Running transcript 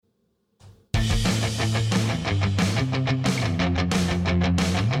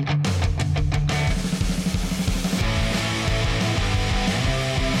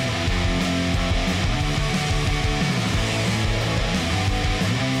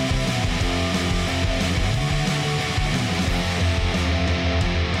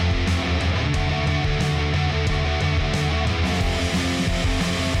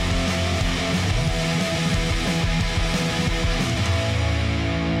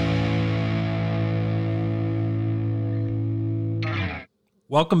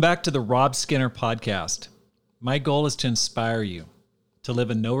Welcome back to the Rob Skinner podcast. My goal is to inspire you to live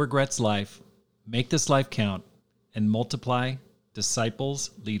a no regrets life, make this life count, and multiply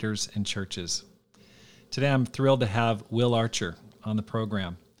disciples, leaders, and churches. Today I'm thrilled to have Will Archer on the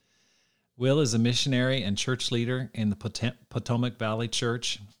program. Will is a missionary and church leader in the Potomac Valley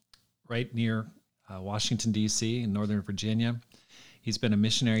Church right near Washington, D.C. in Northern Virginia. He's been a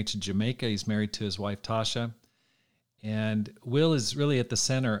missionary to Jamaica. He's married to his wife, Tasha. And Will is really at the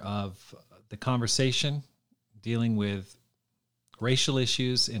center of the conversation dealing with racial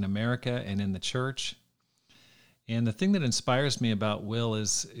issues in America and in the church. And the thing that inspires me about Will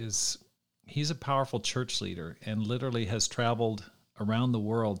is he's a powerful church leader and literally has traveled around the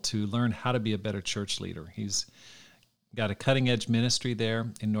world to learn how to be a better church leader. He's got a cutting-edge ministry there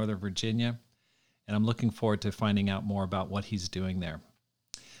in Northern Virginia, and I'm looking forward to finding out more about what he's doing there.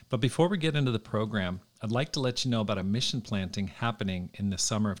 But before we get into the program, I'd like to let you know about a mission planting happening in the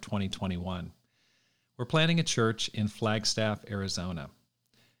summer of 2021. We're planting a church in Flagstaff, Arizona.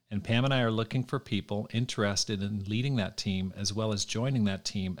 And Pam and I are looking for people interested in leading that team as well as joining that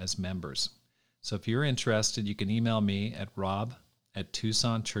team as members. So if you're interested, you can email me at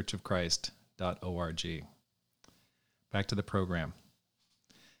rob@tucsonchurchofchrist.org. Back to the program.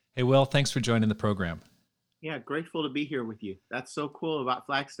 Hey, Will, thanks for joining the program. Yeah, grateful to be here with you. That's so cool about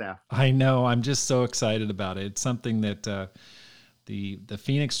Flagstaff. I know. I'm just so excited about it. It's something that the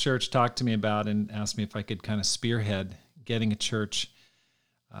Phoenix Church talked to me about and asked me if I could kind of spearhead getting a church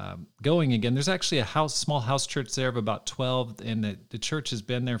going again. There's actually a small house church there of about 12, and the church has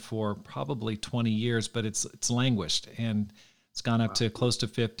been there for probably 20 years, but it's languished, and it's gone up to close to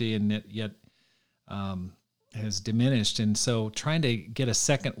 50, and yet has diminished. And so trying to get a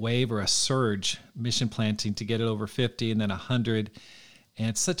second wave or a surge mission planting to get it over 50 and then 100. And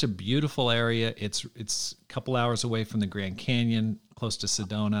it's such a beautiful area. It's a couple hours away from the Grand Canyon, close to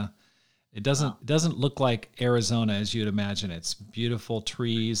Sedona. It doesn't look like Arizona as you'd imagine. It's beautiful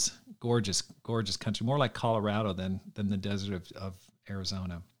trees, gorgeous country, more like Colorado than the desert of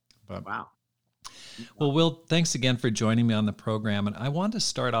Arizona. But wow. Well, Will, thanks again for joining me on the program. And I want to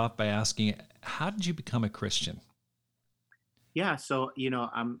start off by asking, how did you become a Christian? Yeah, so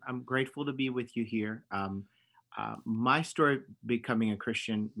I'm grateful to be with you here. My story becoming a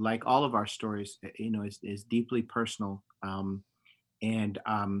Christian, like all of our stories, is deeply personal, and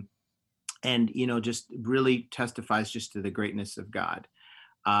just really testifies just to the greatness of God.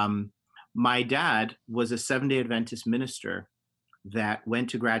 My dad was a Seventh-day Adventist minister that went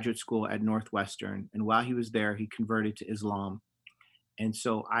to graduate school at Northwestern, and while he was there, he converted to Islam. And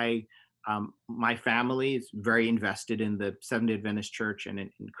so my family is very invested in the Seventh-day Adventist Church and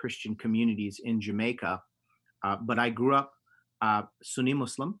in Christian communities in Jamaica. But I grew up Sunni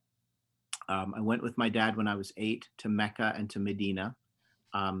Muslim. I went with my dad when I was 8 to Mecca and to Medina.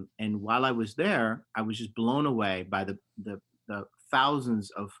 And while I was there, I was just blown away by the thousands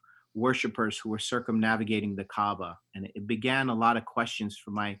of worshipers who were circumnavigating the Kaaba. And it began a lot of questions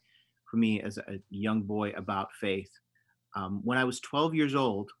for me as a young boy about faith. When I was 12 years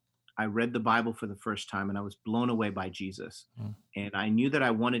old, I read the Bible for the first time, and I was blown away by Jesus. And I knew that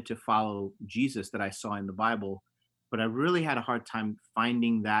I wanted to follow Jesus that I saw in the Bible, but I really had a hard time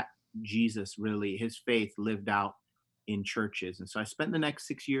finding that Jesus, really, his faith lived out in churches. And so I spent the next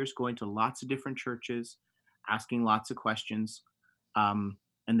 6 years going to lots of different churches, asking lots of questions. And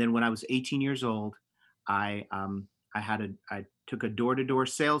then when I was 18 years old, I took a door-to-door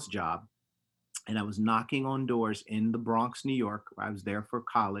sales job. And I was knocking on doors in the Bronx, New York. I was there for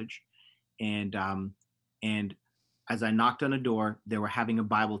college. And as I knocked on a door, they were having a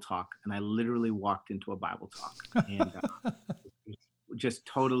Bible talk. And I literally walked into a Bible talk. And just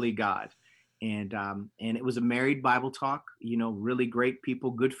totally God. And it was a married Bible talk, really great people,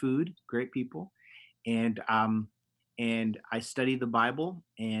 good food, great people. And I studied the Bible,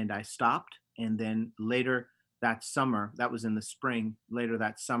 and I stopped. And then later that summer, that was in the spring, later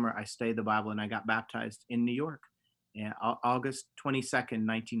that summer, I studied the Bible and I got baptized in New York, August 22nd,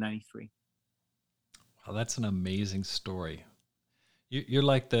 1993. Well, that's an amazing story. You're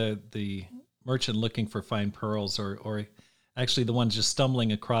like the merchant looking for fine pearls, or actually the one just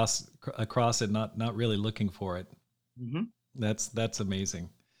stumbling across it, not really looking for it. Mm-hmm. That's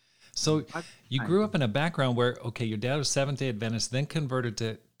amazing. So you grew up in a background where, okay, your dad was Seventh-day Adventist, then converted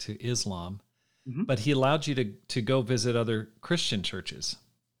to Islam. Mm-hmm. But he allowed you to go visit other Christian churches.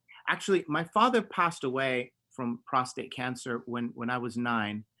 Actually, my father passed away from prostate cancer when I was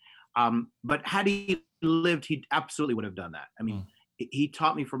 9. But had he lived, he absolutely would have done that. I mean, he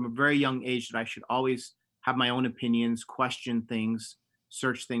taught me from a very young age that I should always have my own opinions, question things,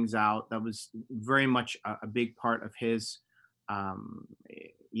 search things out. That was very much a big part of his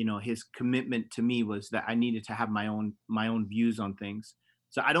his commitment to me was that I needed to have my own views on things.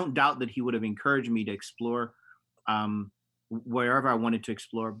 So I don't doubt that he would have encouraged me to explore um, wherever I wanted to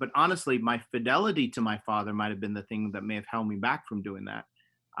explore. But honestly, my fidelity to my father might have been the thing that may have held me back from doing that.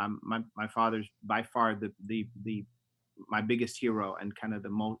 My father's by far the my biggest hero and kind of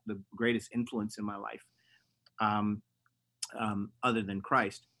the greatest influence in my life, um, other than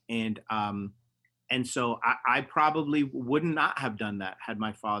Christ. And so I probably would not have done that had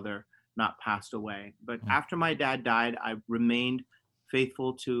my father not passed away. But Mm. after my dad died, I remained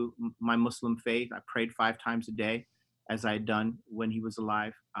faithful to my Muslim faith. I prayed 5 times a day, as I had done when he was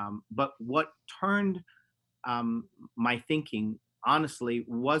alive. But what turned um, my thinking, honestly,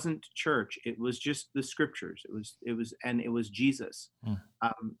 wasn't church. It was just the scriptures. And it was Jesus. Mm.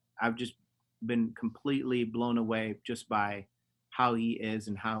 I've just been completely blown away just by how he is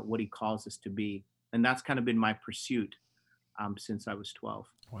and how what he calls us to be, and that's kind of been my pursuit since I was 12.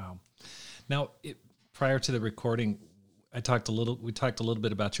 Wow. Now, prior to the recording, we talked a little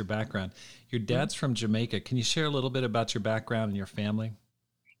bit about your background. Your dad's from Jamaica. Can you share a little bit about your background and your family?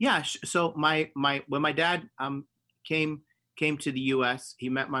 Yeah. So when my dad came came to the U.S., he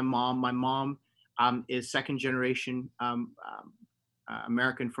met my mom. My mom is second generation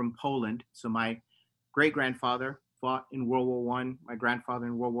American from Poland. So my great grandfather fought in World War One. My grandfather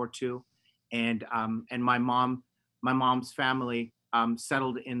in World War Two, and my mom's family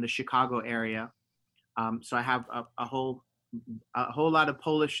settled in the Chicago area. So I have a whole lot of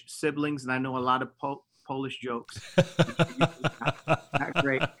Polish siblings, and I know a lot of Polish jokes. Not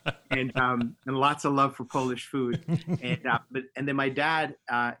great, and lots of love for Polish food. And then my dad,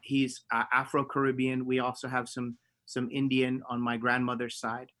 he's Afro Caribbean. We also have some Indian on my grandmother's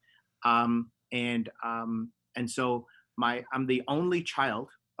side, and so I'm the only child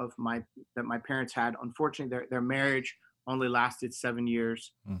of my parents had. Unfortunately, their marriage only lasted 7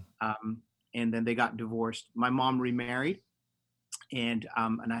 years, Mm. and then they got divorced. My mom remarried, and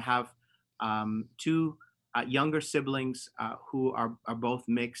I have two younger siblings who are both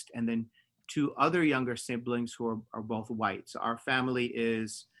mixed, and then two other younger siblings who are both white. So our family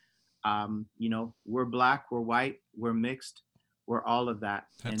is, we're black, we're white, we're mixed, we're all of that.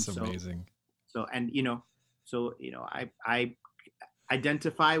 And That's amazing. so, and I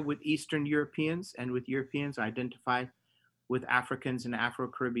identify with Eastern Europeans, and with Europeans, I identify with Africans and Afro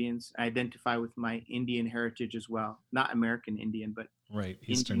Caribbeans. I identify with my Indian heritage as well, not American Indian, but Right.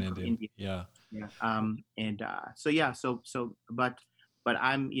 Eastern Indian from Indian. India. Yeah. Yeah. And so yeah. But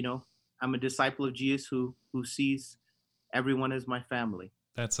I'm a disciple of Jesus who sees everyone as my family,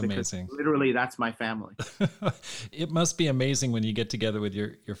 That's because amazing. literally that's my family. It must be amazing when you get together with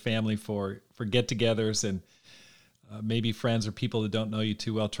your family for get-togethers and maybe friends or people that don't know you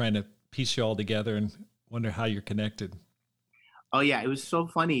too well, trying to piece you all together and wonder how you're connected. Oh yeah, it was so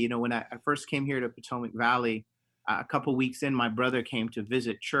funny. When I first came here to Potomac Valley, a couple weeks in, my brother came to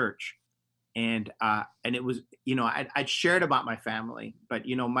visit church, and it was, I'd shared about my family, but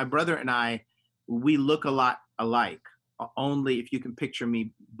my brother and I, we look a lot alike. Only if you can picture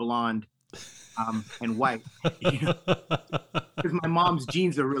me blonde and white, because my mom's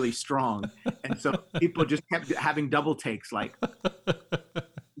genes are really strong, and so people just kept having double takes, like,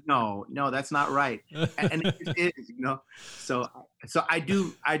 no, no, that's not right, and it is, So, so I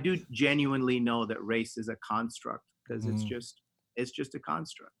do genuinely know that race is a construct, because Mm, it's just a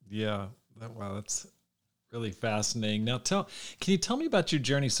construct. yeah. Wow, that's really fascinating. Now, can you tell me about your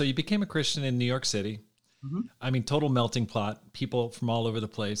journey? So you became a Christian in New York City. Mhm, I mean, total melting pot, people from all over the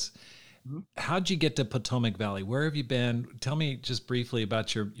place. mhm. How'd you get to Potomac Valley? Where have you been? Tell me just briefly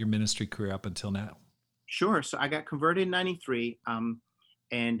about your ministry career up until now. Sure. So I got converted in '93,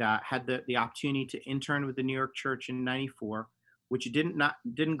 and had the opportunity to intern with the New York Church in '94, which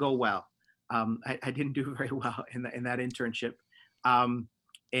didn't go well. I didn't do very well in that internship, um,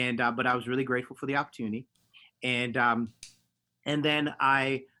 and but I was really grateful for the opportunity. And then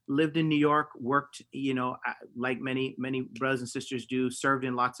I lived in New York, worked, like many brothers and sisters do, served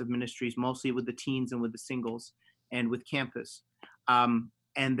in lots of ministries, mostly with the teens and with the singles and with campus.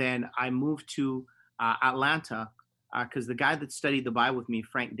 And then I moved to Atlanta, because the guy that studied the Bible with me,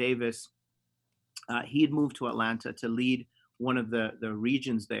 Frank Davis, he had moved to Atlanta to lead one of the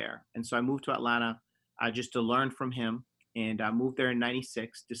regions there. And so I moved to Atlanta just to learn from him. And I moved there in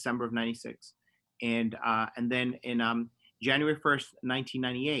 '96, December of '96. And then in January 1st,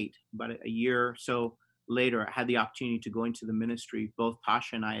 1998, about a year or so later, I had the opportunity to go into the ministry, both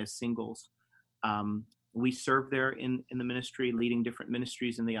Pasha and I as singles. We served there in the ministry, leading different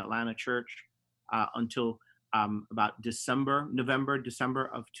ministries in the Atlanta church until about December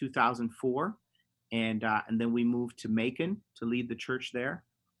of 2004. and then we moved to Macon to lead the church there.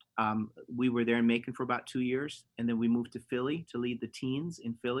 We were there in Macon for about 2 years, and then we moved to Philly to lead the teens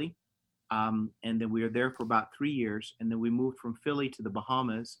in Philly. And then we were there for about 3 years, and then we moved from Philly to the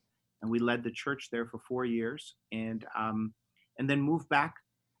Bahamas, and we led the church there for 4 years, and then moved back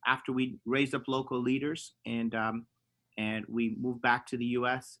after we raised up local leaders, and we moved back to the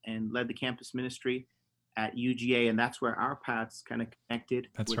U.S. and led the campus ministry at UGA, and that's where our paths kind of connected.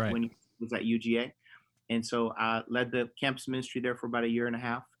 That's right. When he was at UGA, and so led the campus ministry there for about a year and a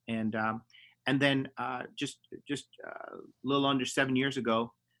half, and then just a little under 7 years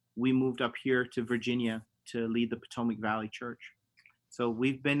ago, we moved up here to Virginia to lead the Potomac Valley Church. So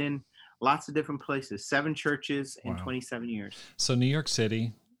we've been in lots of different places, 7 churches in 27 years. So New York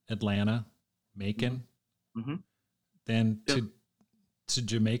City, Atlanta, Macon, Mm-hmm. then to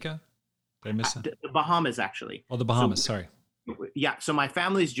Jamaica. Did I miss the Bahamas, actually. Oh, the Bahamas. Sorry. Yeah. So my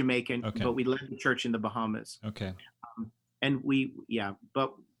family's Jamaican, Okay. but we led the church in the Bahamas. Okay. And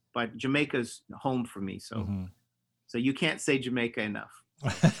but Jamaica's home for me. So Mm-hmm. so you can't say Jamaica enough.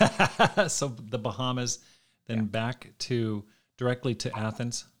 So the Bahamas, then back directly to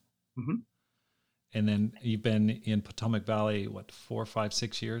Athens. Mm-hmm. And then you've been in Potomac Valley, what, 4, 5,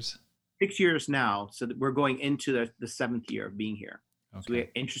 6 years? 6 years now. So that we're going into the 7th year of being here. Okay. So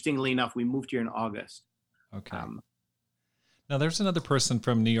interestingly enough, we moved here in August. Okay. Now there's another person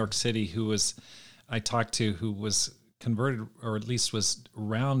from New York City I talked to who was converted, or at least was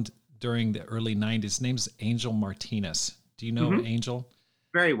around during the early 90s. His name's Angel Martinez. Do you know Mm-hmm. Angel?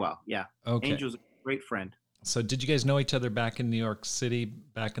 Very well. Yeah. Okay. Angel's a great friend. So did you guys know each other back in New York City,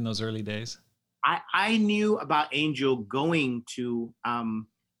 back in those early days? I knew about Angel going to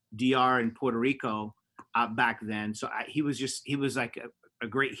DR in Puerto Rico back then. So he was like a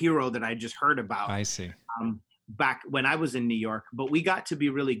great hero that I just heard about. I see. Back when I was in New York, but we got to be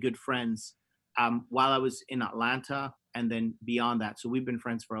really good friends while I was in Atlanta and then beyond that. So we've been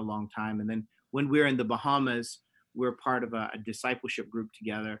friends for a long time. And then when we were in the Bahamas, we were part of a discipleship group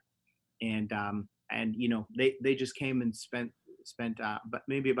together. And they just came and spent but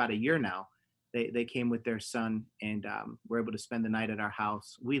maybe about a year now. They came with their son and were able to spend the night at our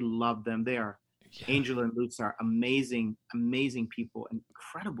house. We love them. They are Angel and Lutz are amazing people and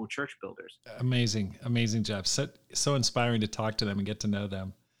incredible church builders. Amazing job. So inspiring to talk to them and get to know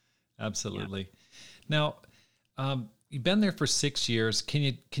them. Absolutely. Yeah. Now, you've been there for 6 years. Can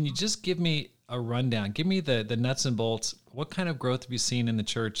you just give me a rundown? Give me the nuts and bolts. What kind of growth have you seen in the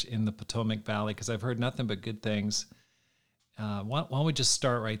church in the Potomac Valley? Because I've heard nothing but good things. Why don't we just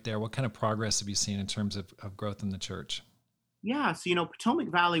start right there? What kind of progress have you seen in terms of growth in the church? Yeah, so Potomac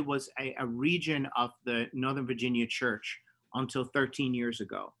Valley was a region of the Northern Virginia Church until 13 years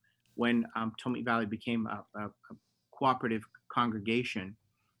ago, when Potomac Valley became a cooperative congregation.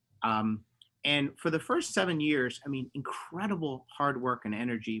 And for the first 7 years, incredible hard work and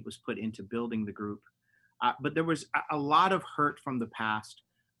energy was put into building the group. But there was a lot of hurt from the past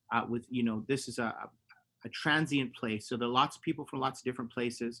this is a transient place. So there are lots of people from lots of different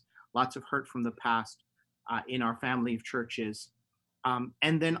places, lots of hurt from the past in our family of churches.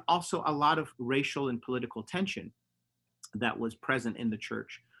 And then also a lot of racial and political tension that was present in the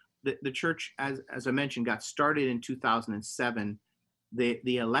church. The church, as I mentioned, got started in 2007.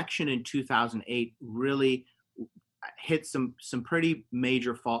 The election in 2008 really hit some pretty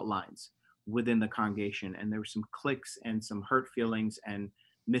major fault lines within the congregation. And there were some cliques and some hurt feelings and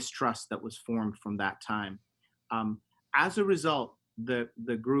mistrust that was formed from that time. As a result, the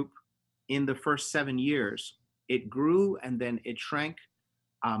group in the first 7 years, it grew and then it shrank.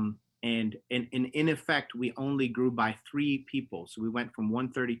 And in effect, we only grew by 3 people. So we went from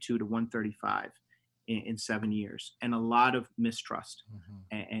 132 to 135 in 7 years, and a lot of mistrust.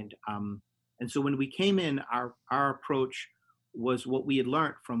 Mm-hmm. And so when we came in, our approach was what we had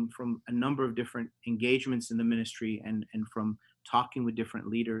learned from a number of different engagements in the ministry and from talking with different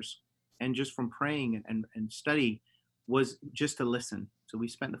leaders and just from praying and study, was just to listen. So we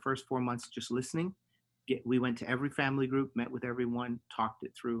spent the first 4 months just listening. We went to every family group, met with everyone, talked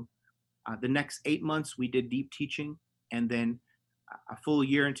it through. The next 8 months, we did deep teaching. And then a full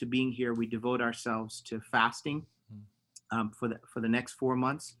year into being here, we devote ourselves to fasting for the next 4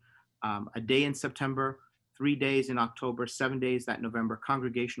 months. A day in September, 3 days in October, 7 days that November,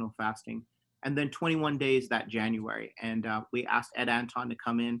 congregational fasting, and then 21 days that January. And we asked Ed Anton to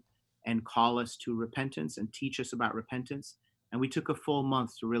come in and call us to repentance and teach us about repentance. And we took a full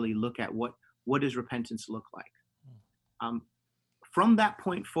month to really look at what does repentance look like. From that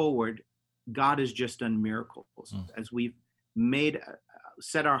point forward, God has just done miracles as we've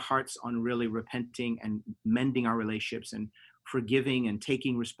set our hearts on really repenting and mending our relationships and forgiving and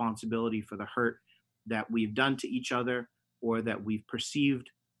taking responsibility for the hurt that we've done to each other, or that we've perceived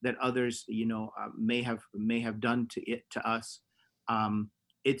that others, may have done to us. Um,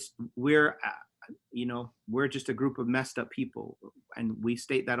 it's we're just a group of messed up people, and we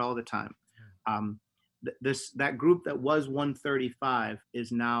state that all the time. Um, that group that was 135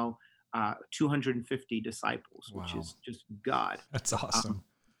 is now 250 disciples, which Wow. is just God. That's Um, awesome.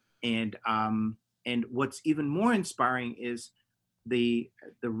 and what's even more inspiring is the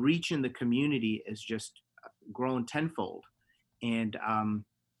the reach in the community is just grown tenfold. And um,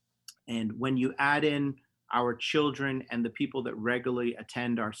 and when you add in our children and the people that regularly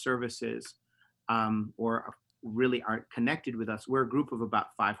attend our services, or really are connected with us, we're a group of about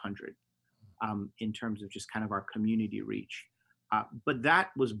 500, in terms of just kind of our community reach. But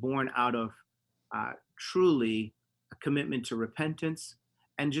that was born out of truly a commitment to repentance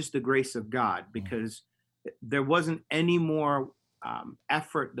and just the grace of God, Mm, because there wasn't any more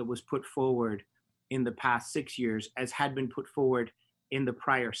effort that was put forward in the past 6 years as had been put forward in the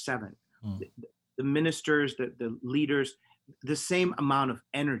prior seven. mm, The ministers, the leaders, the same amount of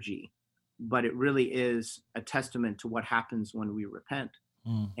energy, but it really is a testament to what happens when we repent,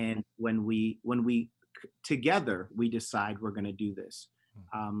 mm, and when we together we decide we're going to do this,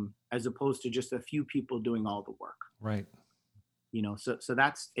 mm. as opposed to just a few people doing all the work. Right. So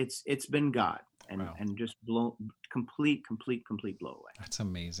that's it's been God, and Wow. just blow complete blow away. That's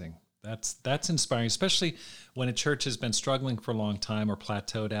amazing. That's inspiring, especially when a church has been struggling for a long time or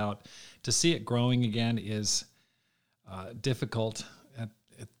plateaued out. To see it growing again is difficult at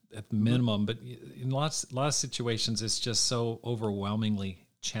the Mhm. minimum, but in a lot of situations, it's just so overwhelmingly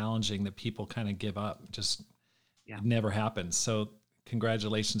challenging that people kind of give up. Just Yeah. it never happens. So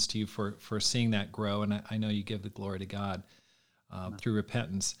congratulations to you for seeing that grow, and I know you give the glory to God through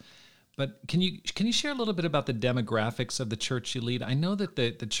repentance. But can you share a little bit about the demographics of the church you lead? I know that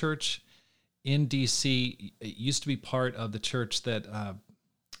the church in DC used to be part of the church that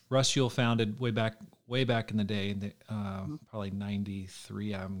Russ Yule founded way back in the day, in the, Mhm. probably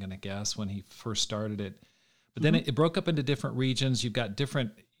 '93, I'm going to guess, when he first started it. But then Mhm. it broke up into different regions. You've got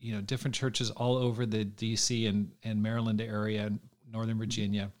different churches all over the DC and Maryland area, and Northern Mhm.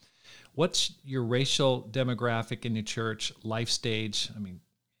 Virginia. What's your racial demographic in your church, life stage? I mean,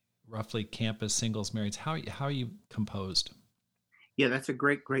 roughly campus, singles, marrieds. How are you composed? Yeah, that's a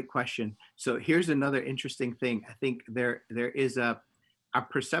great question. So here's another interesting thing. I think there is a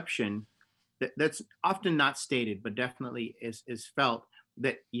perception that's often not stated, but definitely is felt,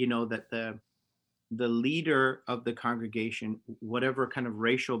 that that the leader of the congregation, whatever kind of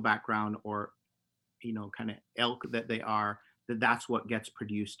racial background or kind of elk that they are, that's what gets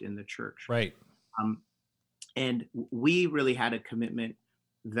produced in the church. Right. Um, and we really had a commitment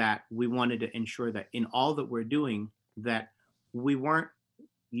that we wanted to ensure that in all that we're doing, that we weren't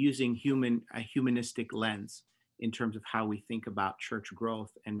using a humanistic lens in terms of how we think about church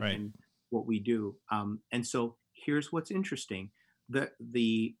growth and Right. and what we do. And so here's what's interesting: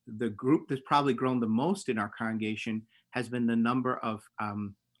 the group that's probably grown the most in our congregation has been the number of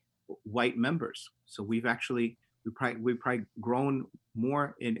white members. So we've probably grown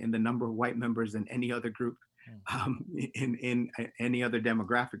more in the number of white members than any other group, Mm. in any other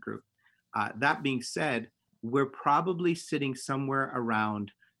demographic group. That being said, we're probably sitting somewhere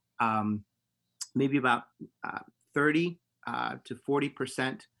around, um, maybe about 30 to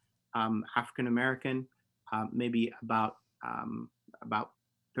 40% African American, maybe about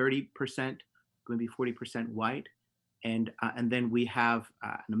 30%, maybe 40% white, and then we have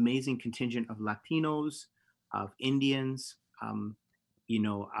an amazing contingent of Latinos, of Indians,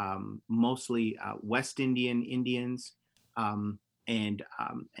 mostly West Indians, um, and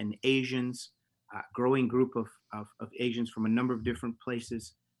Asians, growing group of Asians from a number of different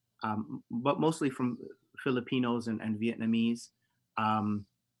places, but mostly from Filipinos and Vietnamese. Um,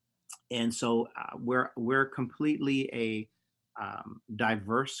 and so we're completely a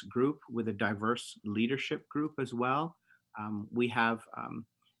diverse group with a diverse leadership group as well. We have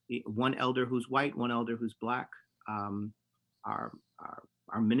one elder who's white, one elder who's black. Um, our, our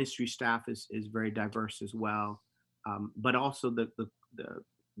our ministry staff is very diverse as well, but also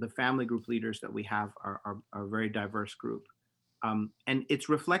the family group leaders that we have are a very diverse group, and it's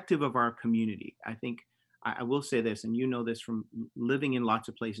reflective of our community. I think I will say this, and you know this from living in lots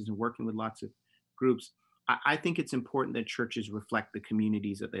of places and working with lots of groups. I think it's important that churches reflect the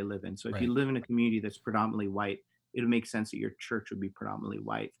communities that they live in. So if Right. you live in a community that's predominantly white, it would make sense that your church would be predominantly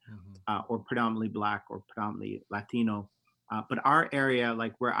white, Hmm. or predominantly black, or predominantly Latino. But our area,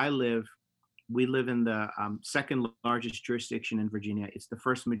 like where I live, we live in the second largest jurisdiction in Virginia. It's the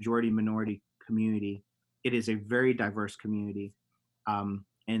first majority minority community. It is a very diverse community.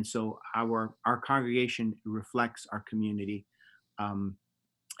 And so our congregation reflects our community. Um,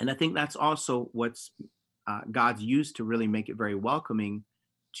 and I think that's also what's God's used to really make it very welcoming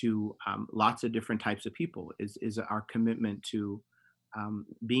to lots of different types of people is our commitment to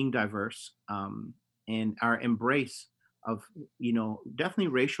being diverse, and our embrace of, definitely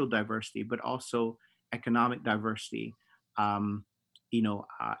racial diversity, but also economic diversity, um,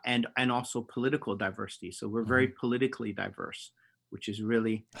 and also political diversity. So we're very Mhm. politically diverse, which is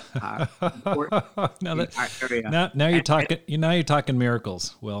really important now in that our area. now you're And talking, now you're talking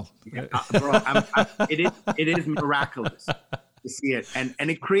miracles. Well, yeah, bro, it is miraculous to see it, and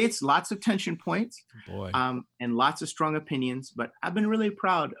it creates lots of tension points, boy. and lots of strong opinions. But I've been really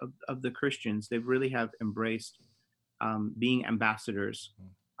proud of the Christians. They really have embraced being ambassadors,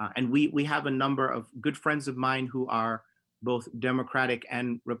 and we have a number of good friends of mine who are both Democratic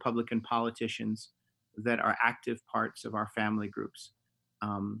and Republican politicians that are active parts of our family groups,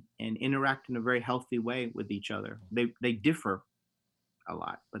 and interact in a very healthy way with each other. They differ a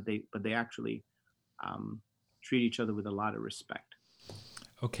lot, but they actually um, treat each other with a lot of respect.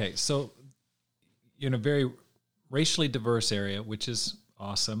 Okay, so you're in a very racially diverse area, which is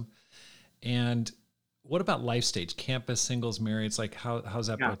awesome. And what about life stage? Campus, singles, marrieds? Like how's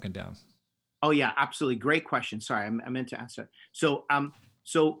that Yeah. broken down? Oh yeah, absolutely. Great question. Sorry, I meant to answer. So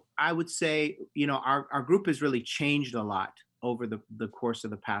I would say, our group has really changed a lot over the course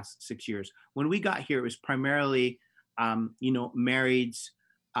of the past 6 years. When we got here, it was primarily, marrieds,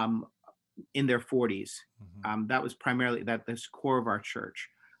 um, in their 40s. Mhm. That was primarily this core of our church.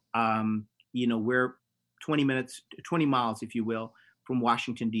 We're 20 minutes, 20 miles, if you will, from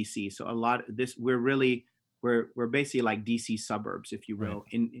Washington D.C. So a lot of this, we're basically like D.C. suburbs, if you Right. will,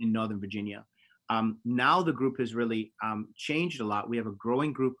 in Northern Virginia. Now the group has really changed a lot. We have a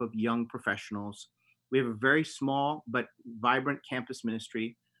growing group of young professionals. We have a very small but vibrant campus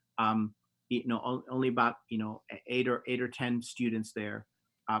ministry. Um, Only about eight or 10 students there,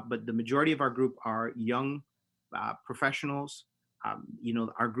 but the majority of our group are young professionals.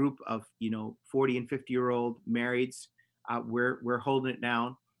 Our group of 40 and 50-year-old marrieds, we're holding it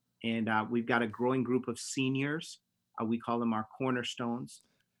down, and we've got a growing group of seniors. We call them our cornerstones.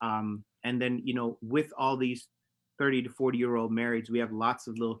 And then with all these 30 to 40-year-old marrieds, we have lots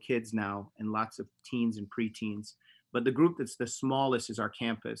of little kids now and lots of teens and preteens. But the group that's the smallest is our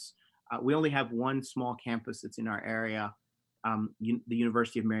campus. We only have one small campus that's in our area, the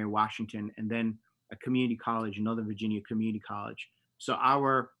University of Mary Washington, and then a community college, Northern Virginia Community College. So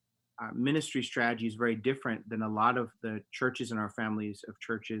our ministry strategy is very different than a lot of the churches in our families of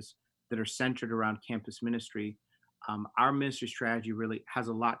churches that are centered around campus ministry. Our ministry strategy really has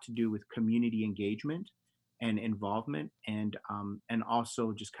a lot to do with community engagement and involvement, and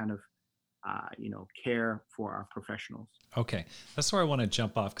also just kind of care for our professionals. Okay, that's where I want to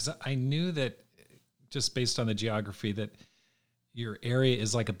jump off, because I knew that just based on the geography that your area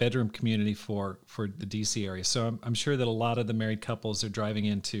is like a bedroom community for the DC area. So I'm sure that a lot of the married couples are driving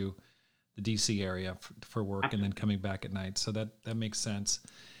into the DC area for work and then coming back at night. So that makes sense.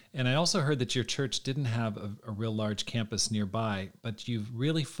 And I also heard that your church didn't have a real large campus nearby, but you've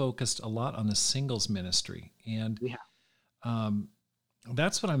really focused a lot on the singles ministry. And Yeah.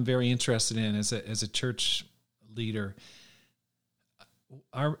 That's what I'm very interested in as a church leader.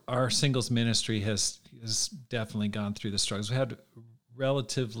 Our singles ministry has definitely gone through the struggles. We had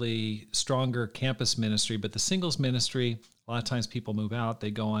relatively stronger campus ministry, but the singles ministry, a lot of times people move out,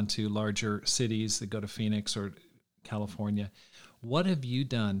 they go on to larger cities, they go to Phoenix or California. What have you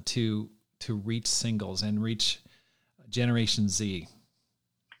done to reach singles and reach Generation Z?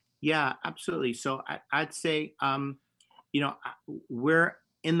 Yeah, absolutely. So I'd say, we're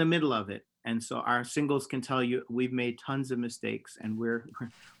in the middle of it. And so our singles can tell you we've made tons of mistakes, and we're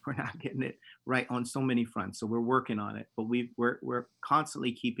not getting it right on so many fronts. So we're working on it, but we're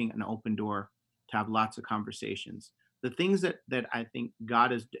constantly keeping an open door to have lots of conversations. The things that I think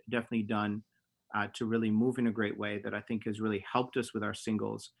God has definitely done to really move in a great way, that I think has really helped us with our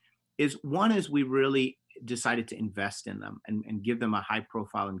singles, is one is we really decided to invest in them, and give them a high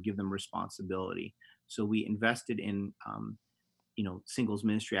profile and give them responsibility. So we invested in singles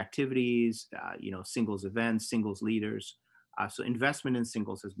ministry activities, singles events, singles leaders. So investment in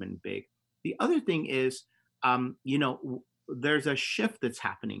singles has been big. The other thing is, there's a shift that's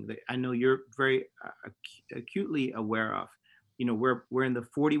happening that I know you're very acutely aware of. We're in the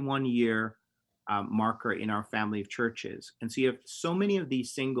 41-year marker in our family of churches, and so you have so many of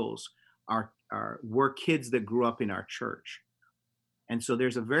these singles were kids that grew up in our church. And so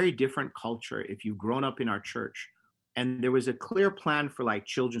there's a very different culture if you've grown up in our church. And there was a clear plan for like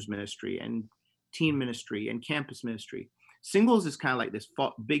children's ministry and teen ministry and campus ministry. Singles is kind of like this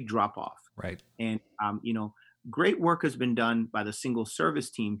big drop off. Right. And, great work has been done by the single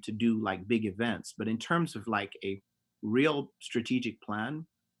service team to do like big events. But in terms of like a real strategic plan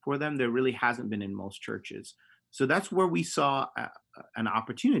for them, there really hasn't been in most churches. So that's where we saw an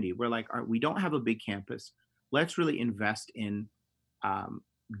opportunity. We're like, all right, we don't have a big campus. Let's really invest in um,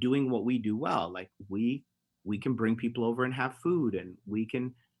 doing what we do well. Like we can bring people over and have food, and we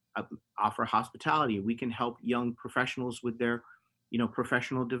can uh, offer hospitality. We can help young professionals with their,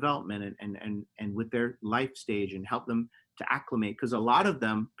 professional development and with their life stage, and help them to acclimate. Because a lot of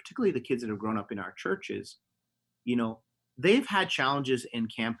them, particularly the kids that have grown up in our churches, you know, they've had challenges in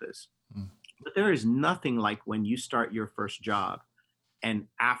campus, Mm. but there is nothing like when you start your first job and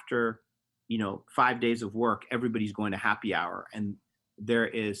after 5 days of work everybody's going to happy hour, and there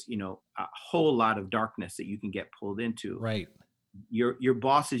is a whole lot of darkness that you can get pulled into. Right. Your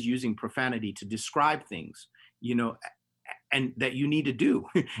boss is using profanity to describe things, and that you need to do,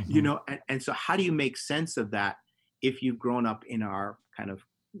 Hmm. and so how do you make sense of that if you've grown up in our kind of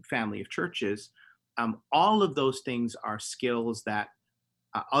family of churches? All of those things are skills that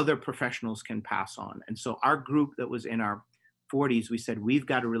other professionals can pass on. And so our group that was in our 40s, we said, we've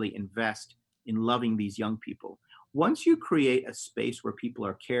got to really invest in loving these young people. Once you create a space where people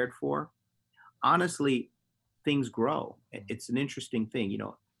are cared for, honestly, things grow. It's an interesting thing.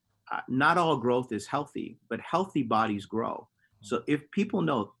 Not all growth is healthy, but healthy bodies grow. So if people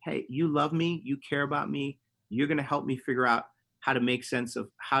know, hey, you love me, you care about me, you're going to help me figure out how to make sense of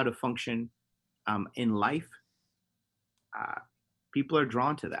how to function in life, uh, people are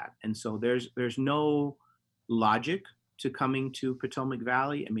drawn to that. And so there's no logic to coming to Potomac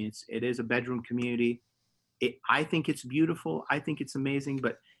Valley. I mean, it is a bedroom community. I think it's beautiful. I think it's amazing,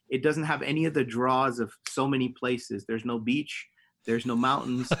 but it doesn't have any of the draws of so many places. There's no beach. There's no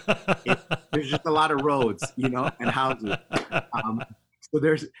mountains. There's just a lot of roads, and houses. Um, so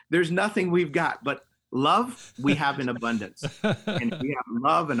there's nothing we've got, but love we have in abundance, and we have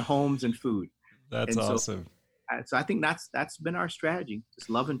love and homes and food. That's And awesome. so I think that's been our strategy, just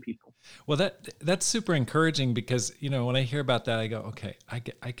loving people. Well, that's super encouraging because, when I hear about that, I go, okay,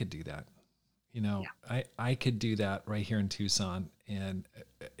 I could do that. I could do that right here in Tucson and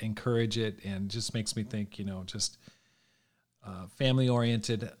encourage it, and just makes me think, just family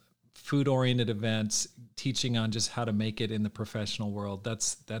oriented, food oriented events, teaching on just how to make it in the professional world.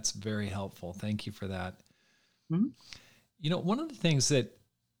 That's very helpful. Thank you for that. Mm-hmm. One of the things that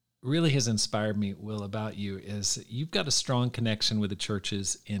really has inspired me, Will, about you is you've got a strong connection with the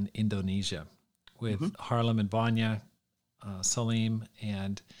churches in Indonesia, with Mm-hmm. Harlem and Vanya, Salim,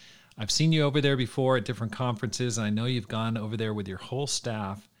 and I've seen you over there before at different conferences, and I know you've gone over there with your whole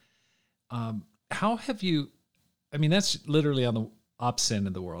staff. How have you, I mean, that's literally on the opposite end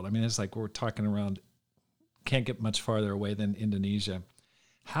of the world. I mean, it's like we're talking around, can't get much farther away than Indonesia.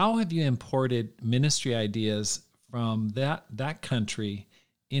 How have you imported ministry ideas from that country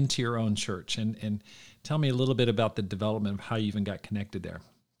into your own church? And tell me a little bit about the development of how you even got connected there.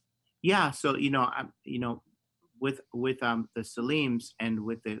 Yeah. So with the Salims and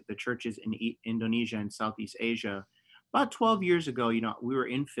with the churches in Indonesia and Southeast Asia, about 12 years ago, we were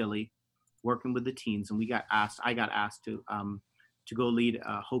in Philly working with the teens, and I got asked to go lead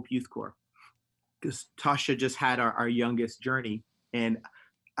Hope Youth Corps, because Tasha just had our youngest journey. And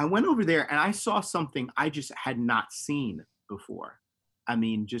I went over there and I saw something I just had not seen before. I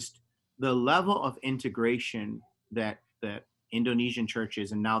mean, just the level of integration that the Indonesian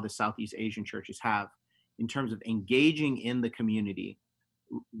churches and now the Southeast Asian churches have in terms of engaging in the community,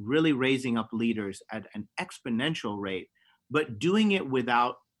 really raising up leaders at an exponential rate, but doing it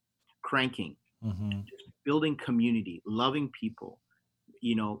without cranking, Mm-hmm. just building community, loving people,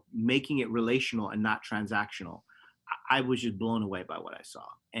 making it relational and not transactional. I was just blown away by what I saw.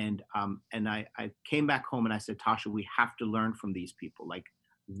 And I came back home and I said, Tasha, we have to learn from these people. Like,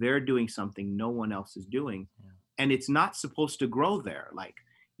 they're doing something no one else is doing. Yeah. And it's not supposed to grow there. Like,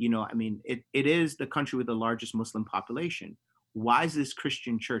 I mean, it is the country with the largest Muslim population. Why is this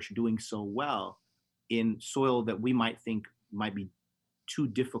Christian church doing so well in soil that we might think might be too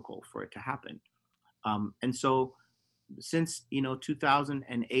difficult for it to happen? And so since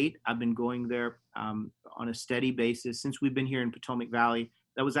 2008, I've been going there on a steady basis. Since we've been here in Potomac Valley,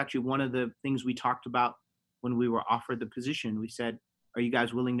 that was actually one of the things we talked about when we were offered the position. We said, are you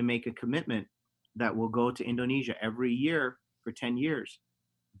guys willing to make a commitment that we'll go to Indonesia every year for 10 years?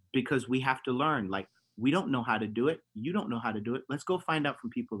 Because we have to learn. Like, we don't know how to do it. You don't know how to do it. Let's go find out from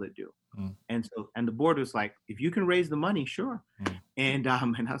people that do. Mm. And the board was like, if you can raise the money, sure. Mm. And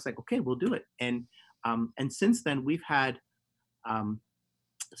I was like, okay, we'll do it. And since then we've had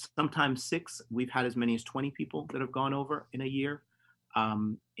sometimes 6. We've had as many as 20 people that have gone over in a year.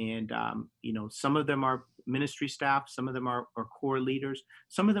 Some of them are ministry staff, some of them are core leaders,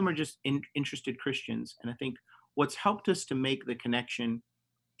 some of them are just interested Christians. And I think what's helped us to make the connection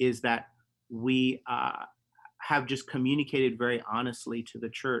is that we have just communicated very honestly to the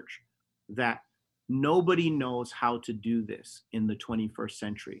church that nobody knows how to do this in the 21st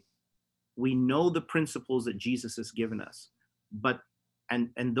century. We know the principles that Jesus has given us, but and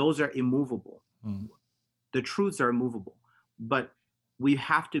those are immovable. Mm. The truths are immovable, but we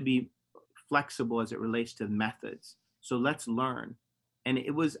have to be flexible as it relates to methods. So let's learn. And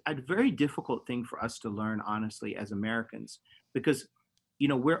it was a very difficult thing for us to learn, honestly, as Americans, because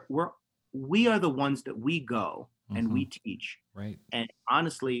we are the ones that we go and Hmm. we teach. Right. And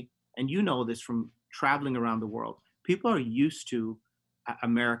honestly, and you know this from traveling around the world, people are used to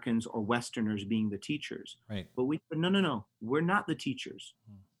Americans or Westerners being the teachers. Right. But we said, no, no, no, we're not the teachers.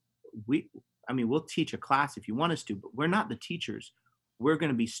 Mm. We, I mean, we'll teach a class if you want us to, but we're not the teachers. We're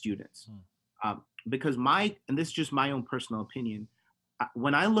going to be students. Mm. Because and this is just my own personal opinion,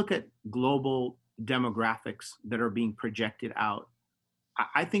 when I look at global demographics that are being projected out,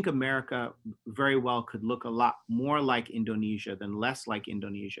 I think America very well could look a lot more like Indonesia than less like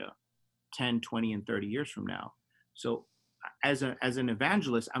Indonesia 10, 20, and 30 years from now. So as an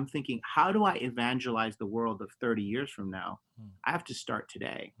evangelist, I'm thinking, how do I evangelize the world of 30 years from now? Mm. I have to start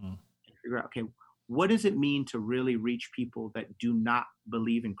today Mm. and figure out, okay, what does it mean to really reach people that do not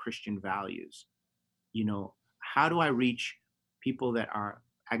believe in Christian values? How do I reach people that are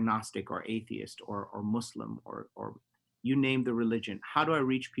agnostic or atheist or Muslim or you name the religion? How do I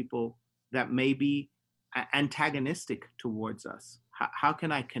reach people that may be antagonistic towards us? How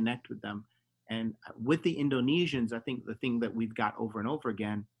can I connect with them? And with the Indonesians, I think the thing that we've got over and over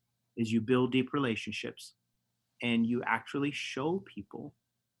again is you build deep relationships and you actually show people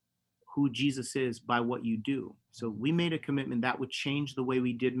who Jesus is by what you do. So we made a commitment that would change the way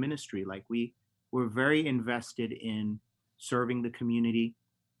we did ministry. Like we were very invested in serving the community.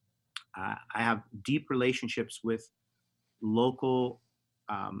 I have deep relationships with local,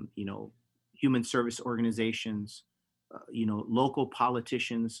 human service organizations, local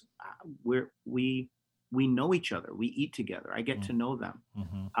politicians. We know each other. We eat together. I get Mm. to know them,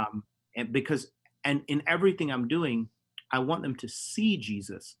 Hmm. and because and in everything I'm doing, I want them to see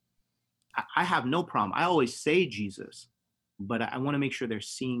Jesus. I have no problem. I always say Jesus, but I want to make sure they're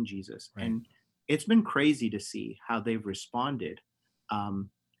seeing Jesus. Right. And it's been crazy to see how they've responded. Um,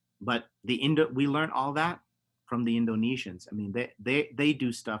 but we learned all that from the Indonesians. I mean, they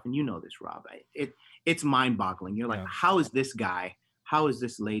do stuff, and you know this, Rob. It's mind boggling. You're like, Yeah. how is this guy? How is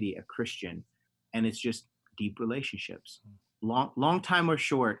this lady a Christian? And it's just deep relationships. Long time or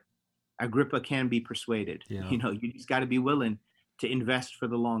short, Agrippa can be persuaded. Yeah. You just got to be willing to invest for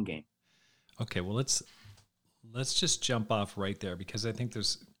the long game. Okay. Well, let's just jump off right there because I think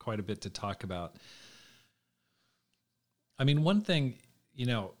there's quite a bit to talk about. I mean, one thing,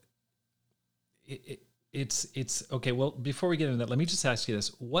 it's okay. Well, before we get into that, let me just ask you this.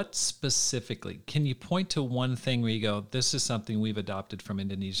 What specifically, can you point to one thing where you go, this is something we've adopted from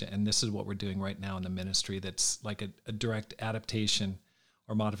Indonesia and this is what we're doing right now in the ministry that's like a direct adaptation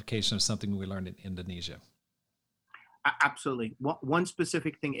or modification of something we learned in Indonesia? Absolutely. One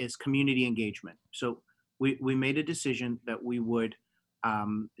specific thing is community engagement. So we made a decision that we would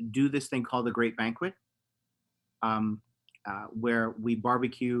do this thing called the Great Banquet, where we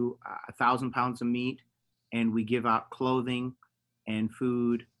barbecue 1,000 pounds of meat, and we give out clothing and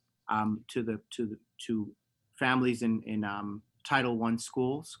food to families in Title I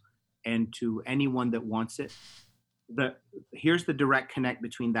schools and to anyone that wants it. Here's the direct connect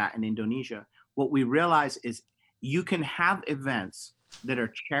between that and Indonesia. What we realize is you can have events that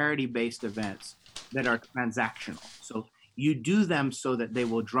are charity-based events that are transactional. So you do them so that they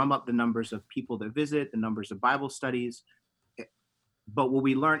will drum up the numbers of people that visit, the numbers of Bible studies. But what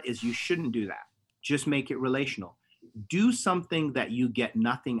we learned is you shouldn't do that. Just make it relational. Do something that you get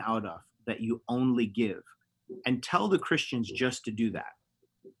nothing out of, that you only give, and tell the Christians just to do that.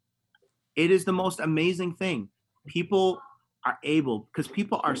 It is the most amazing thing. People are able, because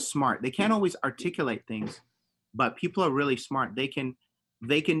people are smart. They can't always articulate things, but people are really smart. They can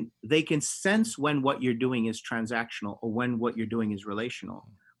sense when what you're doing is transactional or when what you're doing is relational.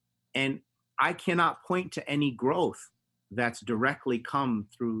 And I cannot point to any growth that's directly come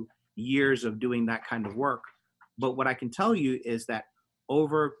through years of doing that kind of work. But what I can tell you is that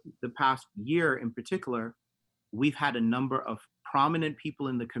over the past year in particular, we've had a number of prominent people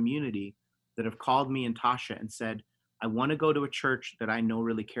in the community that have called me and Tasha and said, I want to go to a church that I know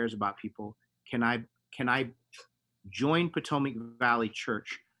really cares about people. Can I join Potomac Valley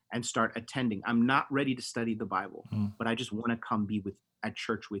Church and start attending. I'm not ready to study the Bible, Mm. but I just want to come be with at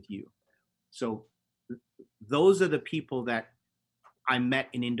church with you. So those are the people that I met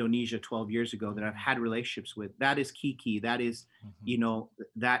in Indonesia 12 years ago that I've had relationships with. That is Kiki. That is, Mhm. you know,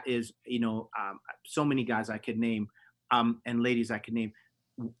 that is, so many guys I could name, and ladies I could name.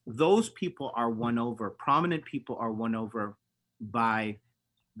 Those people are won over. Prominent people are won over by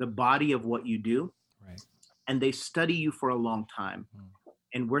the body of what you do, Right. and they study you for a long time. Mm.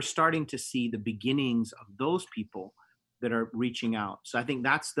 And we're starting to see the beginnings of those people that are reaching out. So I think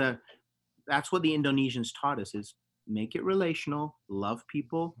that's what the Indonesians taught us is make it relational, love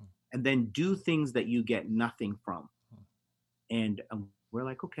people, Mm. and then do things that you get nothing from. Mm. And we're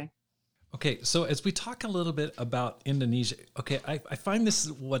like, okay. Okay, so as we talk a little bit about Indonesia, okay, I find this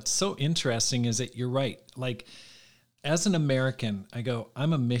is what's so interesting is that you're right. Like, as an American, I go,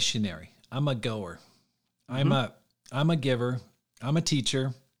 I'm a missionary, I'm a goer, I'm Hmm. a I'm a giver, I'm a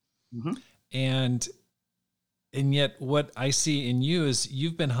teacher, Hmm. and yet what I see in you is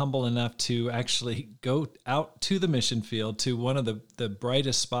you've been humble enough to actually go out to the mission field, to one of the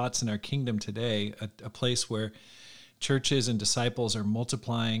brightest spots in our kingdom today, a place where churches and disciples are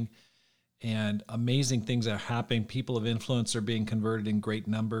multiplying and amazing things are happening. People of influence are being converted in great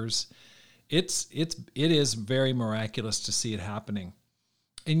numbers. It is very miraculous to see it happening.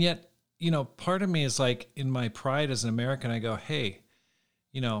 And yet, part of me is like, in my pride as an American, I go, hey,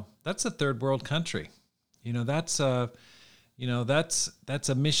 that's a third world country. That's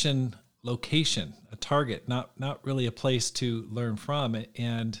a mission location, a target, not really a place to learn from.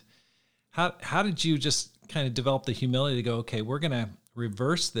 And how did you just kind of develop the humility to go, okay, we're going to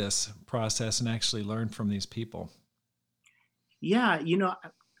reverse this process and actually learn from these people? Yeah,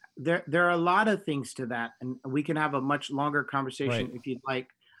 there are a lot of things to that, and we can have a much longer Right. conversation if you'd like.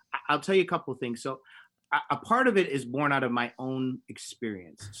 I'll tell you a couple of things. So, a part of it is born out of my own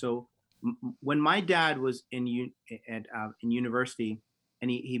experience. So, when my dad was in university, and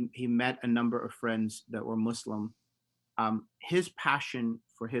he met a number of friends that were Muslim, his passion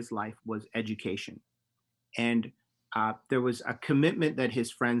for his life was education, and there was a commitment that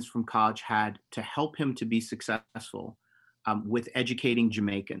his friends from college had to help him to be successful with educating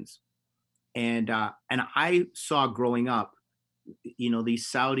Jamaicans. And I saw growing up, these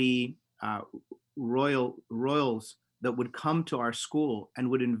Saudi royals that would come to our school and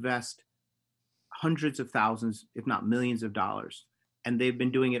would invest hundreds of thousands, if not millions of dollars, and they've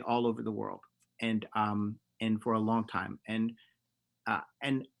been doing it all over the world, and for a long time. Uh,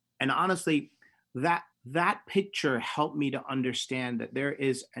 and and honestly, that picture helped me to understand that there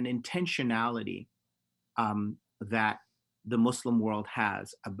is an intentionality that the Muslim world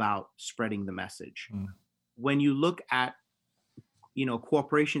has about spreading the message. Mm. When you look at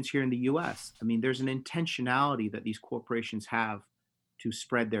corporations here in the U.S., I mean, there's an intentionality that these corporations have to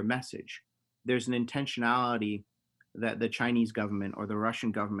spread their message. There's an intentionality that the Chinese government or the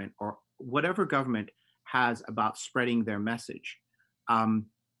Russian government or whatever government has about spreading their message. Um,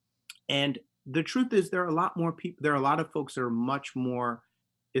 and the truth is, there are a lot more people. There are a lot of folks that are much more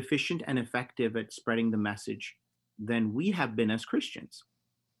efficient and effective at spreading the message than we have been as Christians.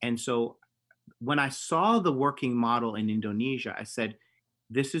 And so when I saw the working model in Indonesia, I said,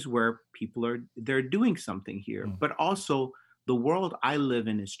 this is where they're doing something here. Mm. But also the world I live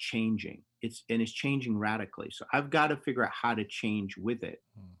in is changing. It's changing radically. So I've got to figure out how to change with it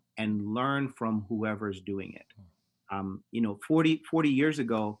Mm. and learn from whoever's doing it. Mm. 40 years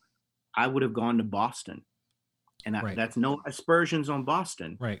ago, I would have gone to Boston. And Right. that's no aspersions on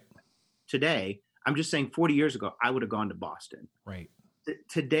Boston. Right. Today, I'm just saying 40 years ago, I would have gone to Boston. Right.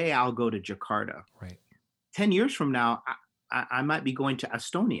 Today, I'll go to Jakarta. Right. 10 years from now, I might be going to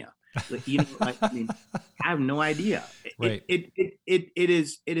Estonia. I mean, I have no idea. Right. It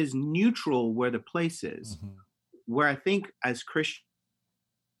is neutral where the place is. Mhm. Where I think as Christians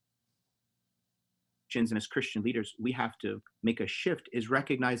and as Christian leaders, we have to make a shift is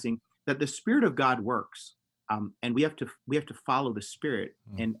recognizing that the Spirit of God works, and we have to follow the Spirit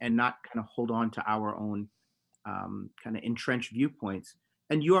Mm. and not kind of hold on to our own kind of entrenched viewpoints.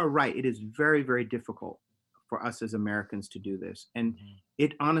 And you are right; it is very, very difficult for us as Americans to do this, and Mhm.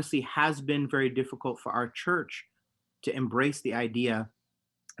 it honestly has been very difficult for our church to embrace the idea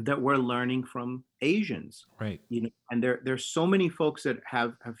that we're learning from Asians. Right. And there's so many folks that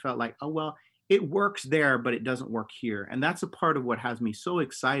have felt like, oh well, it works there, but it doesn't work here. And that's a part of what has me so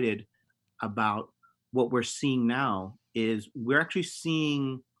excited about what we're seeing now is we're actually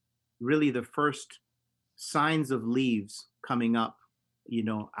seeing really the first signs of leaves coming up,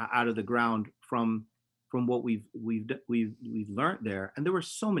 out of the ground from what we've learned there. And there were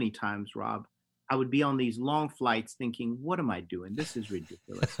so many times, Rob, I would be on these long flights thinking, what am I doing? This is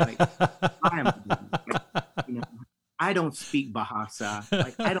ridiculous. Like, why am I doing this? Like, you know, I don't speak Bahasa.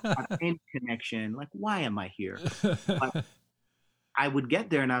 Like, I don't have any connection. Like, why am I here? But I would get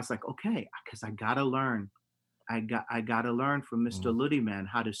there and I was like, okay, because I gotta learn. I gotta learn from Mr. Mm, Ludiman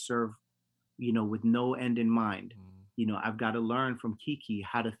how to serve, with no end in mind. mm. I've got to learn from Kiki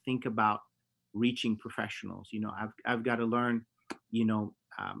how to think about reaching professionals. I've got to learn, you know,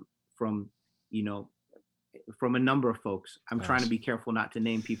 from, you know, from a number of folks. I'm trying to Gosh. be careful not to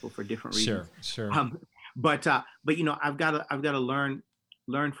name people for different Sure, reasons. sure. Um, but I've got to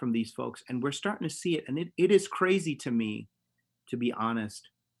learn from these folks, and we're starting to see it, and it is crazy to me, to be honest.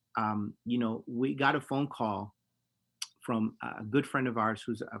 We got a phone call from a good friend of ours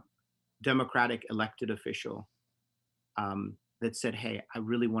who's a Democratic elected official, that said, "Hey, I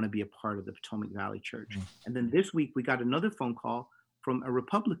really want to be a part of the Potomac Valley Church." Mm. And then this week we got another phone call from a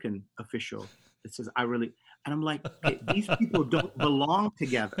Republican official that says, "I really," and I'm like, okay, these people don't belong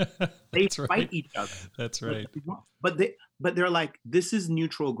together. They That's right. fight each other. That's But right. they're like, this is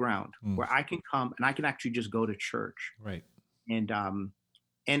neutral ground Mm, where I can come and I can actually just go to church. right.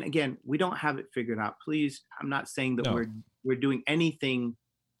 And again, we don't have it figured out. Please, I'm not saying that No. we're doing anything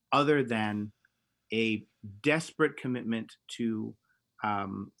other than a desperate commitment to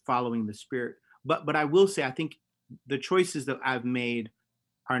following the Spirit. But I will say, I think the choices that I've made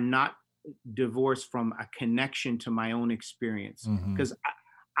are not divorced from a connection to my own experience, Hmm. because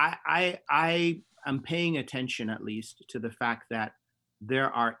I am paying attention, at least, to the fact that there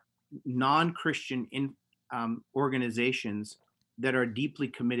are non-Christian organizations that are deeply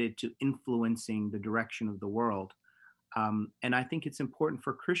committed to influencing the direction of the world. And I think it's important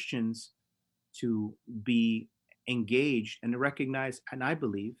for Christians to be engaged and to recognize, and I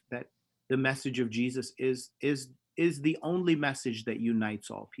believe that the message of Jesus is the only message that unites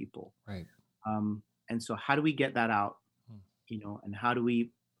all people. Right. And so, how do we get that out? Mm. And how do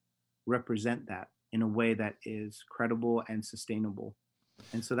we represent that in a way that is credible and sustainable?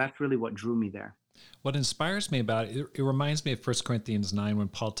 And so that's really what drew me there. What inspires me about it, it reminds me of 1 Corinthians 9 when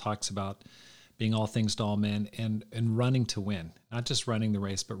Paul talks about being all things to all men and running to win, not just running the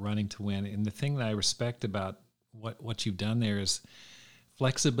race, but running to win. And the thing that I respect about what you've done there is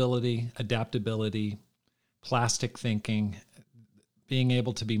flexibility, adaptability, plastic thinking, being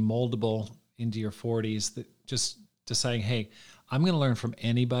able to be moldable into your 40s, that just deciding, hey, I'm going to learn from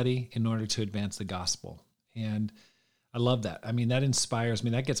anybody in order to advance the gospel. And I love that. I mean, that inspires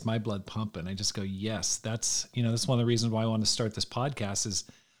me. That gets my blood pumping. I just go, yes, that's one of the reasons why I want to start this podcast is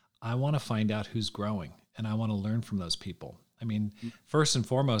I want to find out who's growing and I want to learn from those people. I mean, first and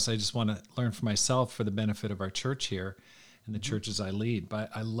foremost, I just want to learn for myself for the benefit of our church here and the churches I lead. But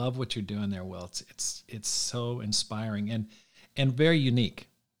I love what you're doing there, Will. It's so inspiring and very unique.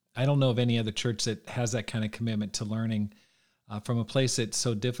 I don't know of any other church that has that kind of commitment to learning from a place that's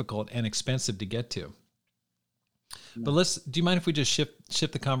so difficult and expensive to get to. But do you mind if we just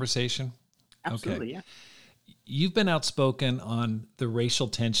shift the conversation? Absolutely, Okay. yeah. You've been outspoken on the racial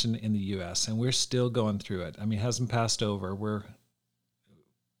tension in the U.S., and we're still going through it. I mean, it hasn't passed over.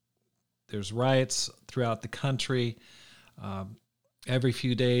 There's riots throughout the country. Every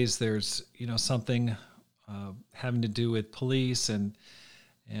few days, there's something having to do with police and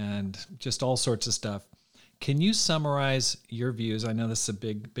just all sorts of stuff. Can you summarize your views? I know this is a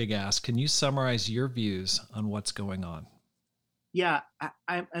big ask. Can you summarize your views on what's going on? Yeah,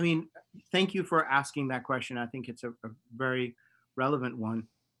 I mean, thank you for asking that question. I think it's a very relevant one,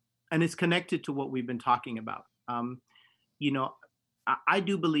 and it's connected to what we've been talking about. You know, I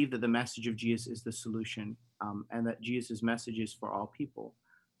do believe that the message of Jesus is the solution, and that Jesus' message is for all people.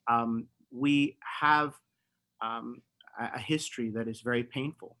 We have a history that is very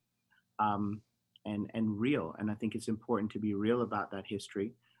painful, um, and real, and I think it's important to be real about that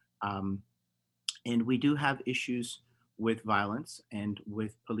history. Um, and we do have issues with violence and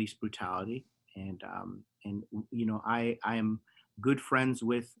with police brutality, and I am good friends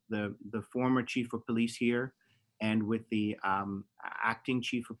with the former chief of police here, and with the acting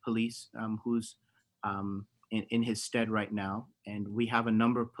chief of police, who's in his stead right now. And we have a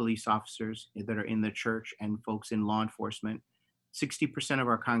number of police officers that are in the church and folks in law enforcement. 60% of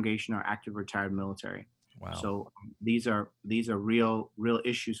our congregation are active retired military. Wow. So these are real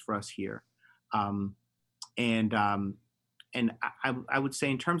issues for us here. Um, and I would say,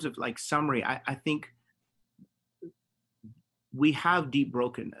 in terms of like summary, I think we have deep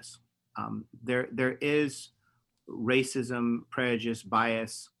brokenness. There is racism, prejudice,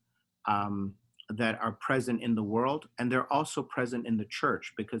 bias, that are present in the world, and they're also present in the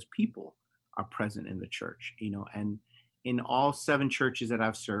church because people are present in the church. And in all 7 churches that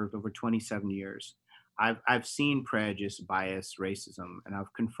I've served over 27 years, I've seen prejudice, bias, racism, and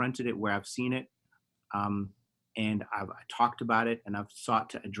I've confronted it where I've seen it, um, and I talked about it, and I've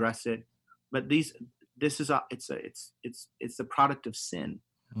sought to address it. But this is it's the product of sin,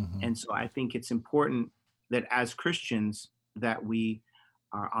 Hmm. and so I think it's important that as Christians that we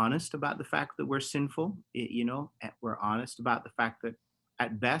are honest about the fact that we're sinful, and we're honest about the fact that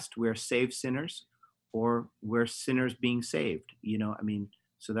at best we're saved sinners or we're sinners being saved, I mean,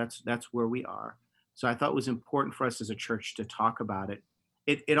 so that's where we are. So I thought it was important for us as a church to talk about it.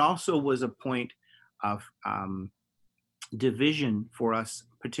 It also was a point of division for us,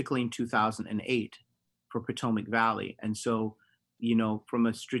 particularly in 2008 for Potomac Valley. And so, from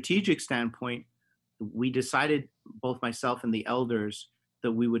a strategic standpoint, we decided, both myself and the elders,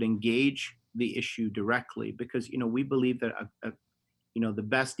 that we would engage the issue directly because, we believe that the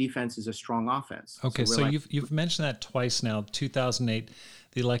best defense is a strong offense. So Okay, we're so like, you've mentioned that twice now. 2008,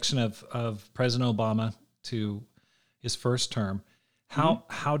 the election of President Obama to his first term. mhm.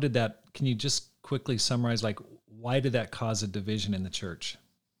 How did that? Can you just quickly summarize, like, why did that cause a division in the church?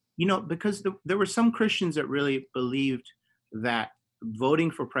 Because there were some Christians that really believed that voting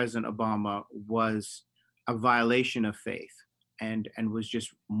for President Obama was a violation of faith and was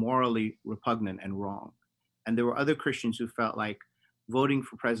just morally repugnant and wrong. And there were other Christians who felt like voting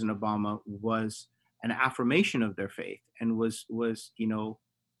for President Obama was an affirmation of their faith and was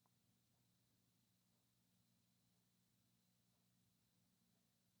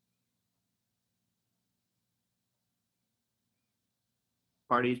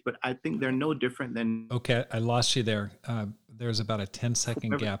parties, but I think they're no different than Okay, I lost you there. There's about a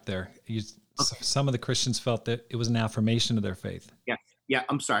 10-second whoever. gap there. Okay. Some of the Christians felt that it was an affirmation of their faith. Yeah. Yeah.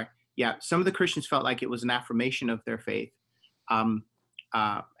 I'm sorry. Yeah. Some of the Christians felt like it was an affirmation of their faith, um,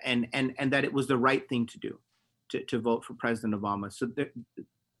 and that it was the right thing to do to vote for President Obama. So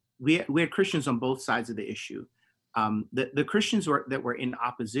we had Christians on both sides of the issue. The Christians that were in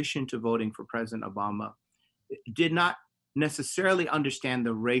opposition to voting for President Obama did not necessarily understand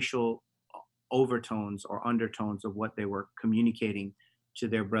the racial overtones or undertones of what they were communicating to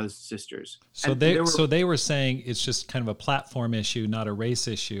their brothers and sisters. So And there were they were saying it's just kind of a platform issue, not a race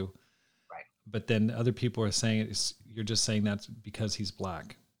issue. right, But then other people are saying you're just saying that's because he's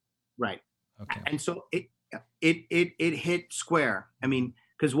black. right, Okay. and so it hit square. I mean,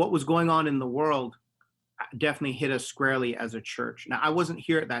 because what was going on in the world definitely hit us squarely as a church. Now, I wasn't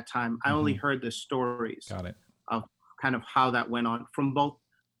here at that time. I only Hmm. heard the stories Got it. of kind of how that went on from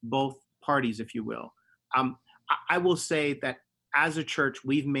both parties, if you will. I will say that as a church,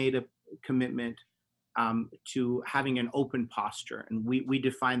 we've made a commitment to having an open posture, and we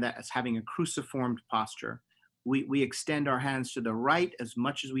define that as having a cruciformed posture. We extend our hands to the right as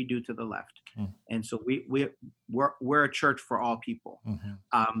much as we do to the left, and so we're a church for all people, Mm-hmm.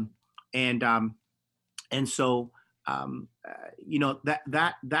 um, and and so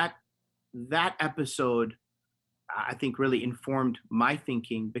that episode I think really informed my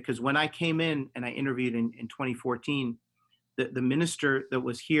thinking because when I came in and I interviewed in 2014, the minister that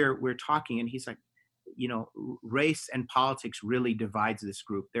was here, we're talking, and he's like, race and politics really divides this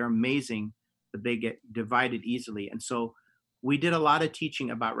group. They're amazing, but they get divided easily. And so we did a lot of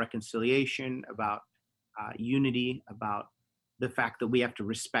teaching about reconciliation, about unity, about the fact that we have to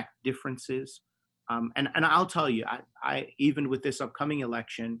respect differences. And I'll tell you, I even with this upcoming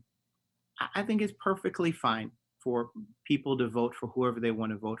election, I think it's perfectly fine for people to vote for whoever they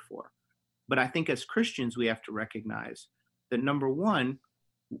want to vote for. But I think as Christians, we have to recognize that number one,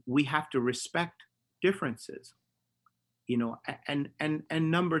 we have to respect differences, and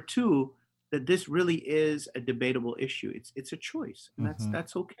number two, that this really is a debatable issue. It's a choice, and Mm-hmm.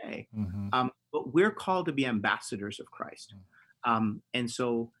 that's okay. Mm-hmm. But we're called to be ambassadors of Christ, and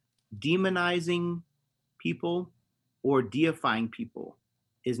so demonizing people or deifying people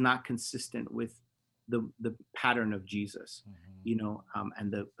is not consistent with the pattern of Jesus,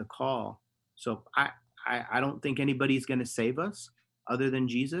 and the call. So I don't think anybody's going to save us other than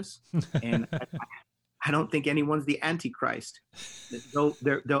Jesus, and I don't think anyone's the Antichrist. Though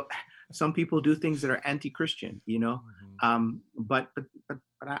some people do things that are anti-Christian, but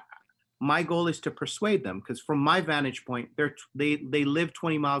my goal is to persuade them because from my vantage point, they live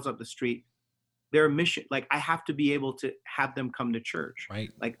 20 miles up the street. Their mission, like I have to be able to have them come to church. Right.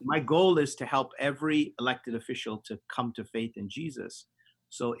 Like my goal is to help every elected official to come to faith in Jesus.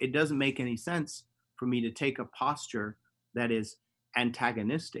 So it doesn't make any sense for me to take a posture that is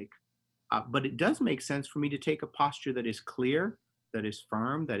antagonistic. But it does make sense for me to take a posture that is clear, that is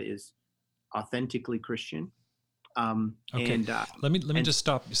firm, that is authentically Christian. Okay. And Let me and just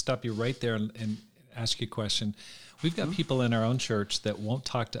stop you right there and ask you a question. We've got people in our own church that won't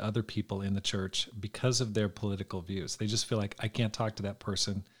talk to other people in the church because of their political views. They just feel like, I can't talk to that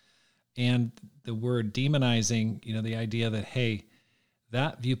person. And the word demonizing, the idea that, hey,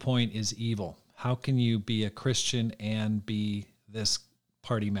 that viewpoint is evil. How can you be a Christian and be this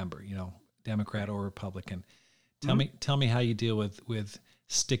party member, Democrat or Republican? Tell me how you deal with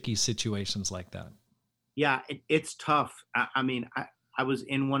sticky situations like that. Yeah, it's tough. I was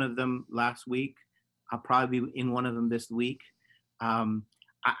in one of them last week. I'll probably be in one of them this week.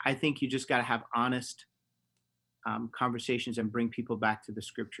 I think you just got to have honest conversations and bring people back to the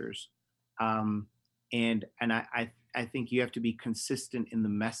scriptures. And I think you have to be consistent in the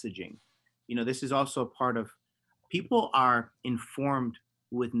messaging. This is also a part of, people are informed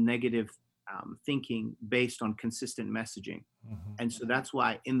with negative thinking based on consistent messaging. Mm-hmm. And so that's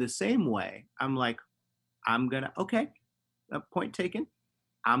why, in the same way, I'm like, point taken.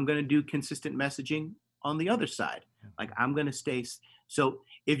 I'm going to do consistent messaging on the other side. Like, I'm going to stay. So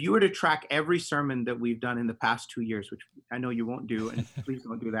if you were to track every sermon that we've done in the past 2 years, which I know you won't do, and please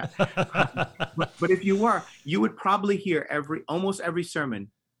don't do that. But if you were, you would probably hear almost every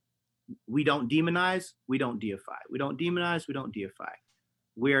sermon. We don't demonize, we don't deify. We don't demonize, we don't deify.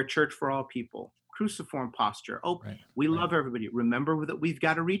 We are a church for all people. Cruciform posture. We love everybody. Remember that we've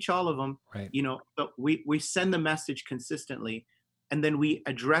got to reach all of them. Right. But we send the message consistently, and then we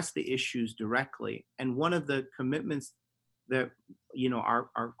address the issues directly. And one of the commitments that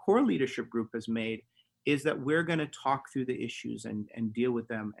our core leadership group has made is that we're going to talk through the issues and deal with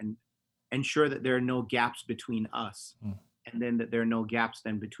them and ensure that there are no gaps between us. And then that there are no gaps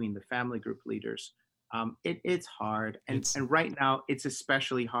then between the family group leaders. It's hard. And right now it's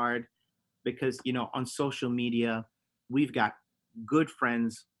especially hard because, on social media, we've got good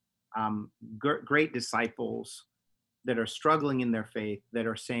friends, great disciples that are struggling in their faith, that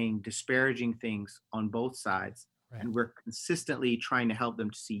are saying disparaging things on both sides. Right. And we're consistently trying to help them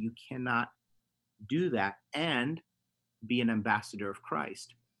to see you cannot do that and be an ambassador of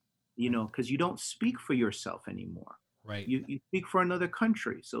Christ, because you don't speak for yourself anymore. Right. You speak for another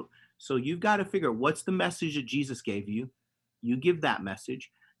country. So you've got to figure, what's the message that Jesus gave you? You give that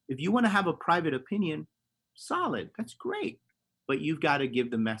message. If you want to have a private opinion, solid, that's great. But you've got to give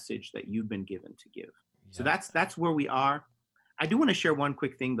the message that you've been given to give. Yeah. So that's where we are. I do want to share one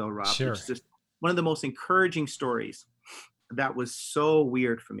quick thing though, Rob. Sure. Which is just one of the most encouraging stories that was so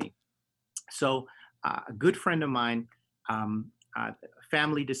weird for me. So a good friend of mine,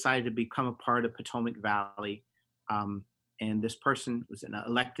 family decided to become a part of Potomac Valley. And this person was an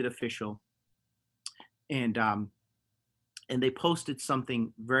elected official, and they posted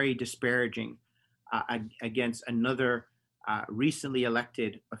something very disparaging against another recently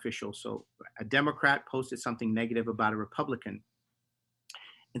elected official. So a Democrat posted something negative about a Republican.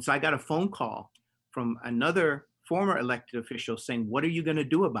 And so I got a phone call from another former elected official saying, "What are you going to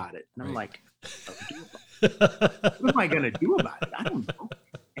do about it?" And I'm like, what am I going to do about it? I don't know.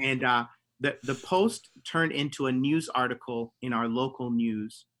 And the post turned into a news article in our local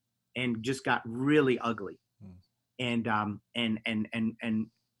news and just got really ugly. And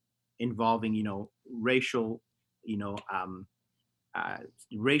involving, racial,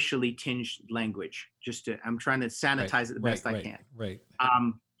 racially tinged language. I'm trying to sanitize it the best I can. Right.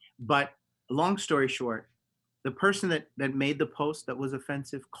 But long story short, the person that made the post that was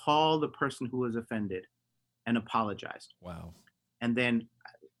offensive called the person who was offended and apologized. Wow. And then,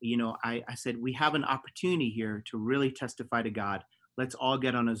 I said, we have an opportunity here to really testify to God. Let's all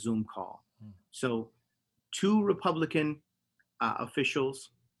get on a Zoom call. So 2 Republican officials,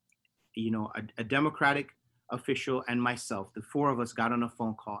 a Democratic official, and myself, the 4 of us got on a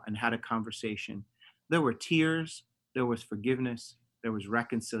phone call and had a conversation. There were tears, there was forgiveness, there was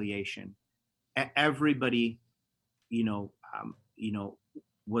reconciliation. Everybody,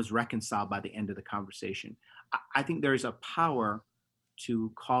 was reconciled by the end of the conversation. I think there is a power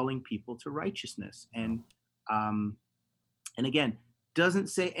to calling people to righteousness. And again, doesn't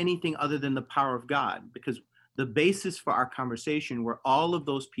say anything other than the power of God, because the basis for our conversation were all of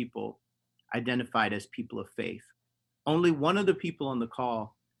those people identified as people of faith. Only one of the people on the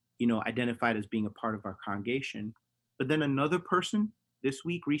call, identified as being a part of our congregation. But then another person this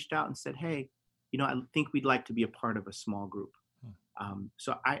week reached out and said, "Hey, I think we'd like to be a part of a small group."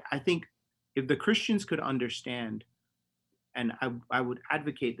 So I think if the Christians could understand, and I would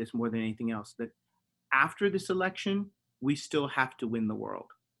advocate this more than anything else, that after this election, we still have to win the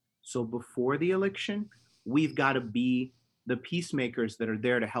world. So before the election, we've got to be the peacemakers that are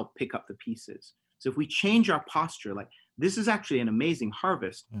there to help pick up the pieces. So if we change our posture, like, this is actually an amazing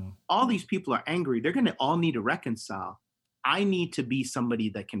harvest. All these people are angry. They're going to all need to reconcile. I need to be somebody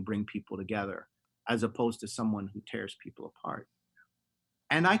that can bring people together. as opposed to someone who tears people apart.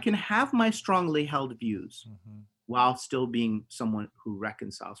 And I can have my strongly held views Hmm. while still being someone who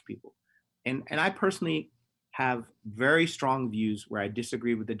reconciles people. And I personally have very strong views where I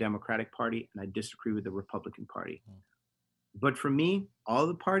disagree with the Democratic Party and I disagree with the Republican Party. But for me, all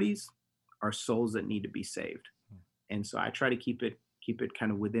the parties are souls that need to be saved. And so I try to keep it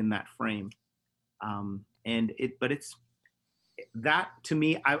kind of within that frame. But it's that to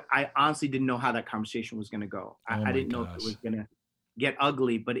me, I honestly didn't know how that conversation was going to go. Oh I my didn't know if it gosh. was going to get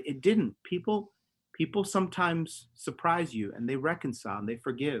ugly, but it didn't. People sometimes surprise you and they reconcile and they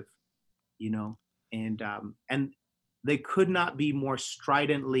forgive, you know, and they could not be more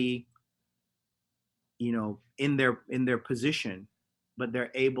stridently, in their position, but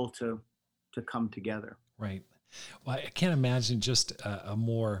they're able to come together. Right. Well, I can't imagine just a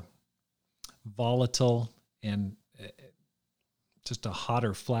more volatile and just a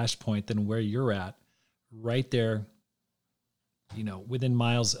hotter flashpoint than where you're at, right there, within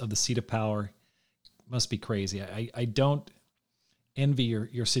miles of the seat of power. Must be crazy. I don't envy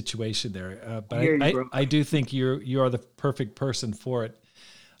your situation there, I but hear you, bro. I do think you are the perfect person for it,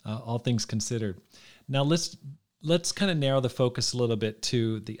 all things considered. Now let's kind of narrow the focus a little bit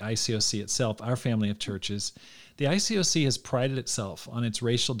to the ICOC itself, our family of churches. The ICOC has prided itself on its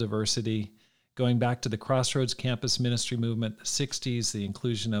racial diversity, going back to the Crossroads campus ministry movement, the 60s, the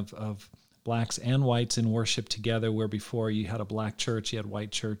inclusion of blacks and whites in worship together, where before you had a black church, you had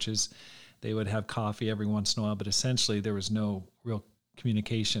white churches. They would have coffee every once in a while, but essentially there was no real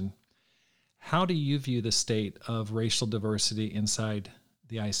communication. How do you view the state of racial diversity inside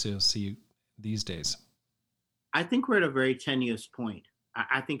the ICOC these days? I think we're at a very tenuous point.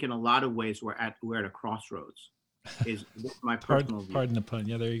 I think in a lot of ways we're at a crossroads. Is my personal view. Pardon the pun.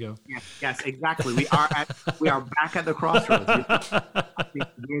 Yeah, there you go. Yes, exactly. We are back at the crossroads. I think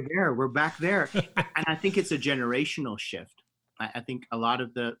we're there. We're back there, and I think it's a generational shift. I think a lot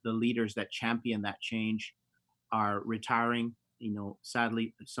of the leaders that champion that change are retiring.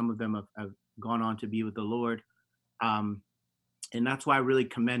 Sadly, some of them have gone on to be with the Lord, and that's why I really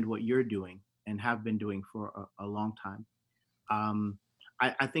commend what you're doing and have been doing for a long time. Um,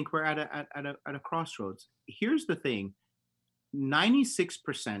 I think we're at a crossroads. Here's the thing: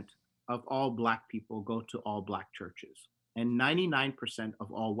 96% of all Black people go to all Black churches, and 99%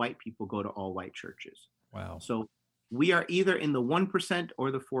 of all white people go to all white churches. Wow. So we are either in the 1%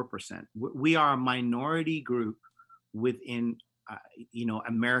 or the 4%. We are a minority group within,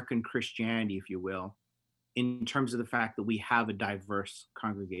 American Christianity, if you will, in terms of the fact that we have a diverse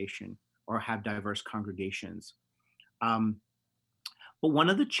congregation or have diverse congregations. But one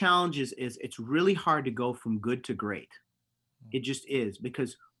of the challenges is it's really hard to go from good to great. It just is,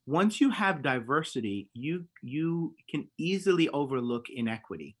 because once you have diversity, you can easily overlook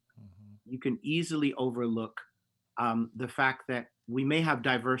inequity. You can easily overlook the fact that we may have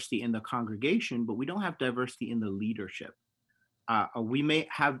diversity in the congregation, but we don't have diversity in the leadership. Or we may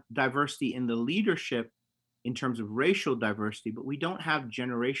have diversity in the leadership in terms of racial diversity, but we don't have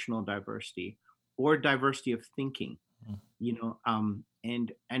generational diversity or diversity of thinking.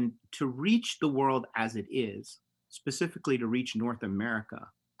 And to reach the world as it is, specifically to reach North America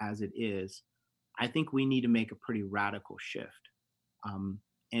as it is, I think we need to make a pretty radical shift, and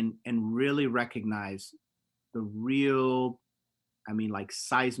really recognize the real, like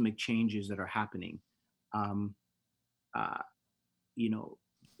seismic changes that are happening. Um, uh,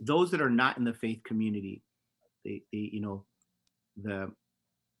 those that are not in the faith community, the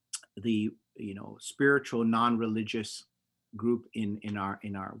spiritual non-religious group in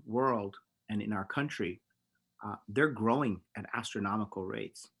our world and in our country, they're growing at astronomical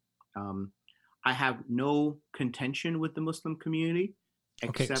rates. I have no contention with the Muslim community.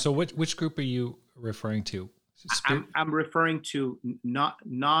 Okay, so which group are you referring to? I'm referring to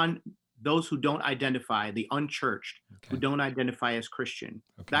those who don't identify, the unchurched, who don't identify as Christian.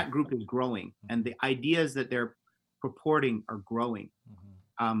 Okay. That group is growing, and the ideas that they're purporting are growing.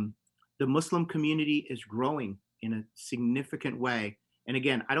 The Muslim community is growing in a significant way. And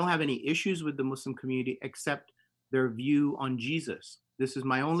again, I don't have any issues with the Muslim community except their view on Jesus. This is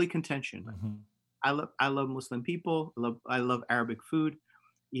my only contention. I love Muslim people. I love Arabic food.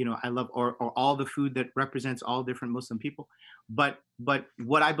 I love or all the food that represents all different Muslim people. But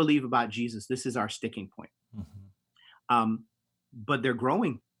what I believe about Jesus, this is our sticking point. But they're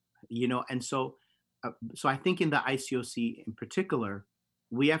growing, and so I think in the ICOC in particular,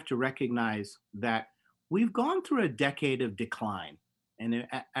 we have to recognize that we've gone through a decade of decline. And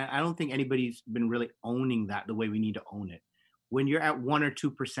I don't think anybody's been really owning that the way we need to own it. When you're at 1 or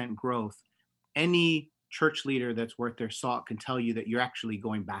 2% growth, any church leader that's worth their salt can tell you that you're actually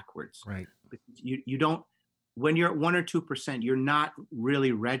going backwards. Right. You don't, when you're at 1 or 2%, you're not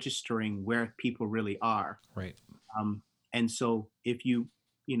really registering where people really are. Right. And so if you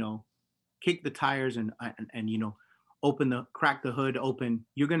know, kick the tires and crack the hood open,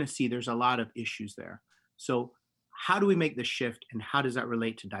 you're going to see there's a lot of issues there. So how do we make the shift, and how does that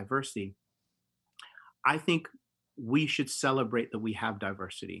relate to diversity? I think we should celebrate that we have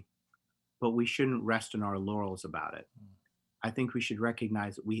diversity, but we shouldn't rest on our laurels about it. I think we should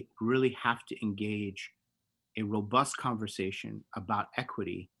recognize that we really have to engage a robust conversation about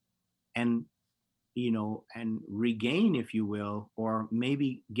equity, and and regain, if you will, or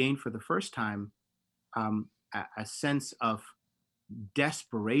maybe gain for the first time, a sense of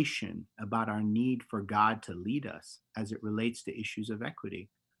desperation about our need for God to lead us as it relates to issues of equity.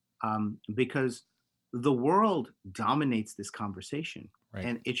 Because the world dominates this conversation, Right.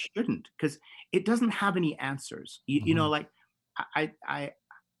 and it shouldn't, because it doesn't have any answers. Like I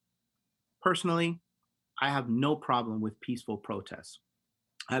personally, I have no problem with peaceful protests.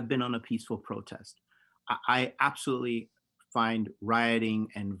 I've been on a peaceful protest. I absolutely find rioting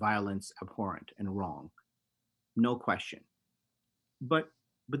and violence abhorrent and wrong, no question. But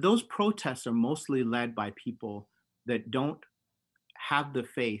those protests are mostly led by people that don't have the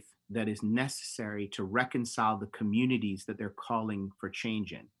faith that is necessary to reconcile the communities that they're calling for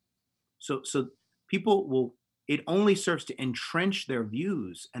change in. So people will, it only serves to entrench their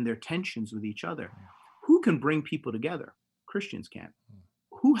views and their tensions with each other. Who can bring people together? Christians can.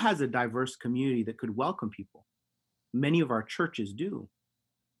 Who has a diverse community that could welcome people? Many of our churches do.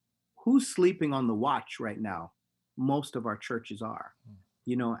 Who's sleeping on the watch right now? Most of our churches are,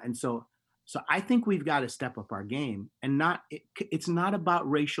 and so I think we've got to step up our game, and it's not about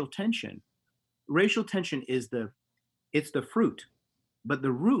racial tension. Racial tension is it's the fruit, but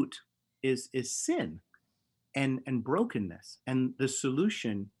the root is sin and brokenness, and the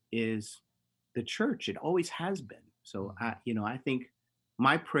solution is the church. It always has been. So I think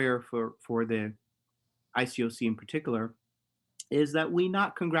my prayer for the ICOC in particular is that we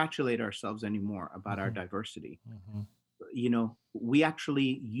not congratulate ourselves anymore about our diversity. We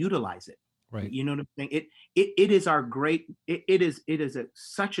actually utilize it. Right. You know what I'm saying? It is our great. It is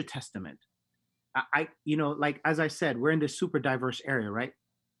such a testament. Like as I said, we're in this super diverse area, right?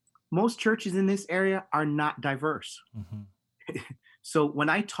 Most churches in this area are not diverse. So when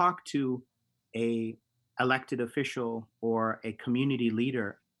I talk to a elected official or a community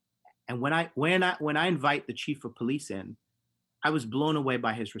leader, and when I invite the chief of police in, I was blown away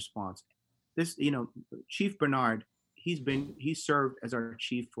by his response. Chief Bernard, he served as our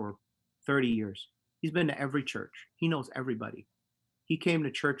chief for 30 years. He's been to every church. He knows everybody. He came to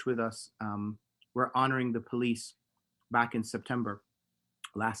church with us. We're honoring the police back in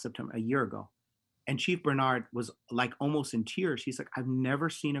last September, a year ago. And Chief Bernard was like almost in tears. He's like, I've never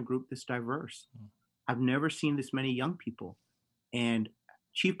seen a group this diverse. I've never seen this many young people. And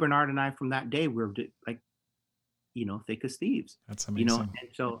Chief Bernard and I, from that day, we were like, thick as thieves. That's amazing. And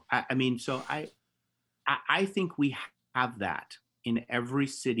so, I think we have that in every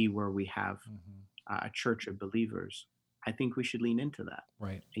city where we have a church of believers. I think we should lean into that.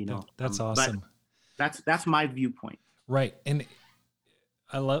 Right. That's awesome. That's my viewpoint. Right. And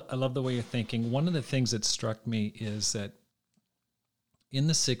I love the way you're thinking. One of the things that struck me is that in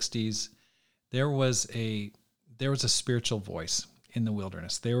the 60s, there was a spiritual voice in the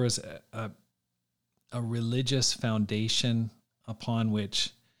wilderness. There was a religious foundation upon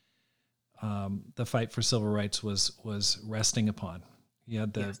which the fight for civil rights was resting upon. You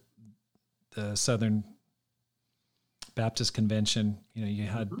had the Southern Baptist Convention. You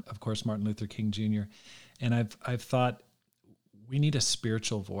had, of course, Martin Luther King Jr. And I've thought we need a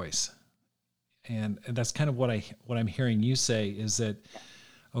spiritual voice, and that's kind of what I'm hearing you say is that,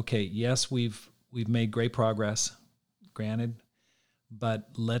 okay, yes, we've made great progress, granted, but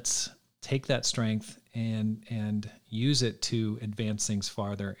let's take that strength and use it to advance things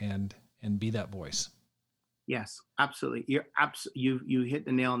farther and be that voice. Yes, absolutely. You hit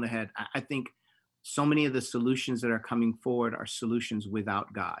the nail on the head. I think so many of the solutions that are coming forward are solutions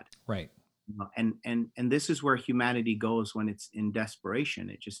without God. Right. And this is where humanity goes when it's in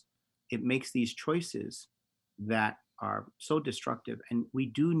desperation. It makes these choices that are so destructive. And we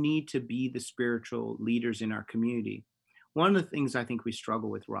do need to be the spiritual leaders in our community. One of the things I think we struggle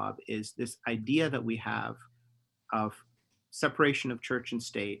with, Rob, is this idea that we have of separation of church and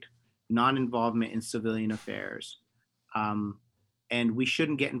state, non-involvement in civilian affairs. And we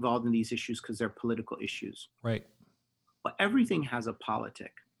shouldn't get involved in these issues because they're political issues. Right. But everything has a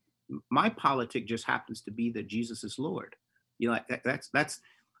politic. My politic just happens to be that Jesus is Lord. That's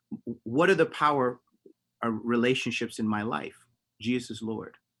what are the power relationships in my life. Jesus is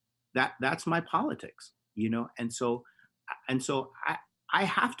Lord. That's my politics, and so I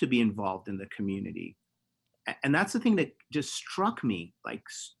have to be involved in the community. And that's the thing that just struck me, like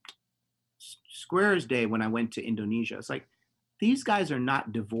Square's Day when I went to Indonesia. It's like these guys are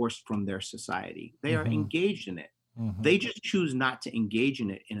not divorced from their society. They are Mm-hmm. engaged in it. Mm-hmm. They just choose not to engage in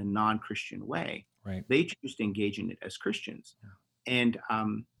it in a non-Christian way. Right. They choose to engage in it as Christians. And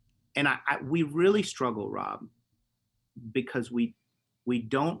we really struggle, Rob, because we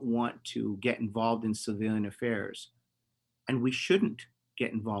don't want to get involved in civilian affairs, and we shouldn't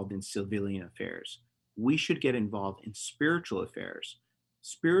get involved in civilian affairs. We should get involved in spiritual affairs.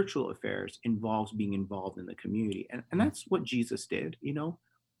 Spiritual affairs involves being involved in the community, and that's what Jesus did.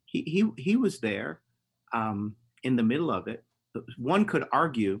 He was there, in the middle of it. One could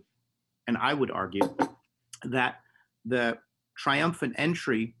argue, and I would argue, that the triumphant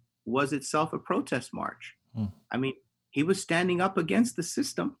entry was itself a protest march. I mean, he was standing up against the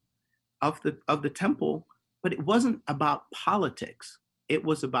system of the temple, but it wasn't about politics. It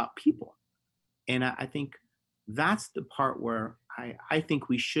was about people. And I think that's the part where I think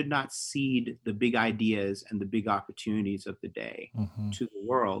we should not cede the big ideas and the big opportunities of the day to the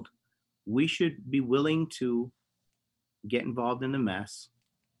world. We should be willing to get involved in the mess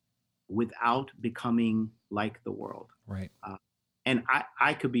without becoming like the world. Right. And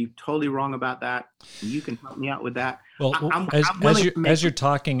I could be totally wrong about that. You can help me out with that. Well, as you're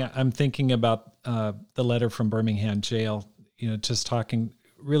talking, I'm thinking about the letter from Birmingham jail, just talking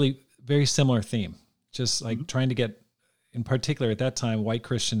really very similar theme, just like trying to get, in particular at that time, white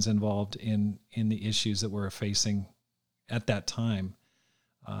Christians involved in the issues that we're facing at that time.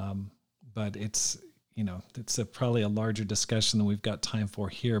 But it's probably a larger discussion than we've got time for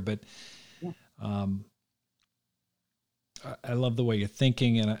here. But I love the way you're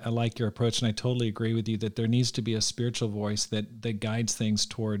thinking, and I like your approach, and I totally agree with you that there needs to be a spiritual voice that guides things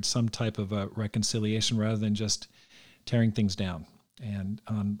towards some type of a reconciliation rather than just tearing things down, and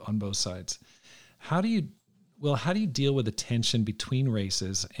on both sides. How do you deal with the tension between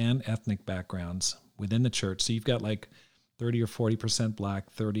races and ethnic backgrounds within the church? So you've got like 30 or 40%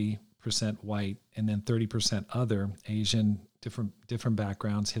 Black, 30% white, and then 30% other, Asian, different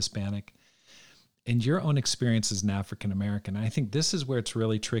backgrounds, Hispanic. And your own experience as an African American, I think this is where it's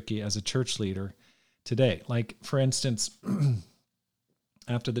really tricky as a church leader today. Like, for instance,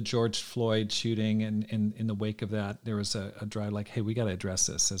 after the George Floyd shooting and in the wake of that, there was a drive like, hey, we got to address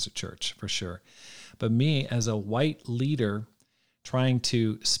this as a church for sure. But me as a white leader trying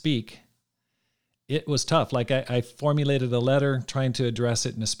to speak, it was tough. Like I formulated a letter trying to address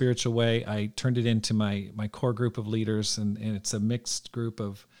it in a spiritual way. I turned it into my core group of leaders, and it's a mixed group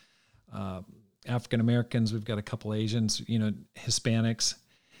of African Americans. We've got a couple Asians, Hispanics.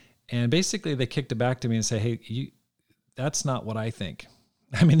 And basically they kicked it back to me and say, hey, that's not what I think.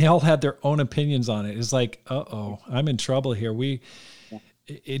 I mean, they all had their own opinions on it. It's like, I'm in trouble here.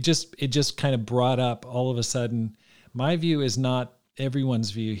 It just kind of brought up all of a sudden, my view is not everyone's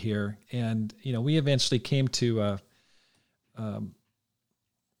view here. And, we eventually came to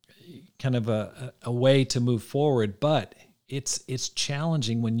kind of a way to move forward, but it's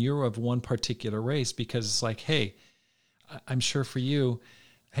challenging when you're of one particular race, because it's like, hey, I'm sure for you,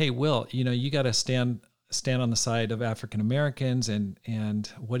 hey, Will, you got to stand on the side of African Americans,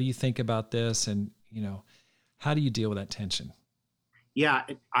 and what do you think about this? And, how do you deal with that tension? Yeah,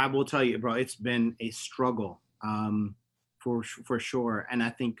 I will tell you, bro, it's been a struggle, for sure. And I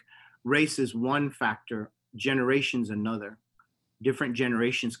think race is one factor, generations another. Different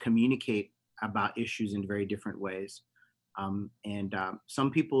generations communicate about issues in very different ways. And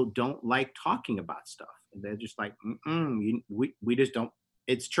some people don't like talking about stuff. They're just like, we just don't,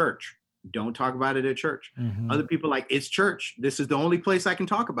 it's church. Don't talk about it at church. Mm-hmm. Other people like, it's church. This is the only place I can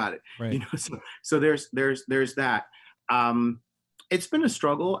talk about it. Right. So there's that. It's been a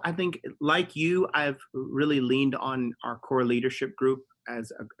struggle. I think, like you, I've really leaned on our core leadership group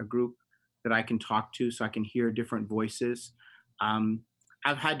as a group that I can talk to, so I can hear different voices.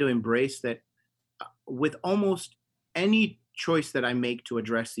 I've had to embrace that with almost any choice that I make to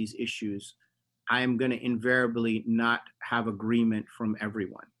address these issues, I am going to invariably not have agreement from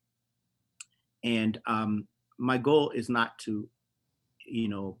everyone. And my goal is not to,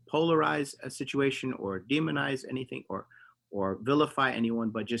 polarize a situation or demonize anything or vilify anyone,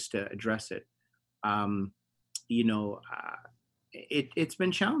 but just to address it. It's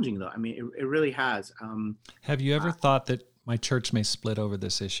been challenging, though. I mean, it really has. Have you ever thought that my church may split over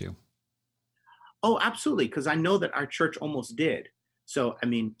this issue? Oh, absolutely, because I know that our church almost did. So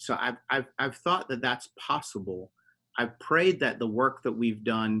I've thought that that's possible. I've prayed that the work that we've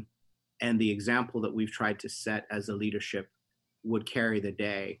done and the example that we've tried to set as a leadership would carry the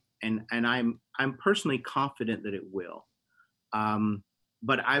day. And I'm personally confident that it will.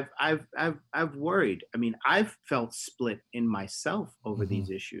 But I've worried. I mean, I've felt split in myself over these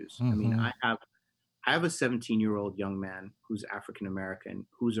issues. I mean, I have a 17-year-old young man who's African American,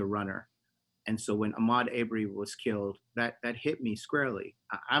 who's a runner. And so when Ahmaud Arbery was killed, that hit me squarely.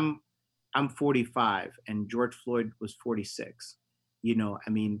 I'm 45 and George Floyd was 46. You know, I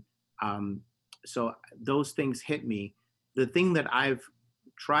mean, so those things hit me. The thing that I've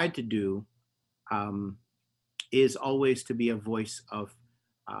tried to do is always to be a voice of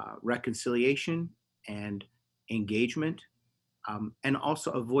reconciliation and engagement, and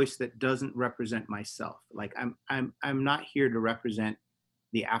also a voice that doesn't represent myself. Like I'm not here to represent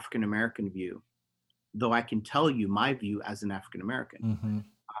the African American view, though I can tell you my view as an African American,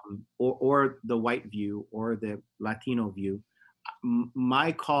 or the white view or the Latino view.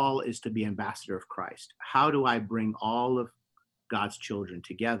 My call is to be ambassador of Christ. How do I bring all of God's children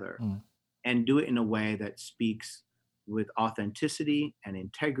together and do it in a way that speaks with authenticity and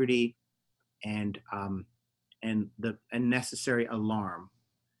integrity and the necessary alarm,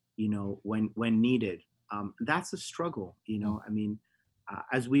 you know, when needed. That's a struggle, you know. I mean,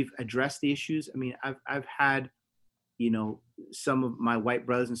 as we've addressed the issues, I mean, I've had, you know, some of my white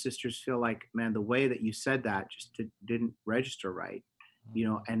brothers and sisters feel like, man, the way that you said that just didn't register right, you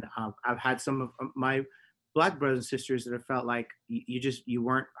know. And I've had some of my Black brothers and sisters that have felt like you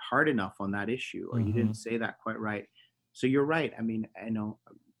weren't hard enough on that issue, or you didn't say that quite right. So you're right. I mean, I know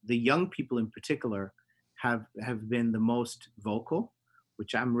the young people in particular have been the most vocal,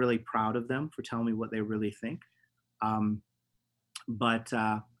 which I'm really proud of them for telling me what they really think. But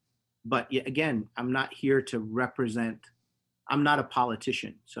yeah, again, I'm not here to represent. I'm not a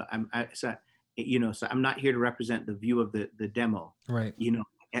politician, so so I'm not here to represent the view of the demo. Right. You know,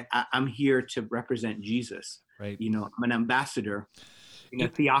 I'm here to represent Jesus. Right. You know, I'm an ambassador in a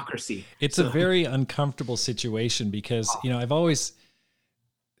theocracy. It's a very uncomfortable situation because, you know, I've always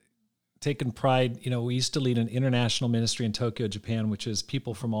taken pride. You know, we used to lead an international ministry in Tokyo, Japan, which is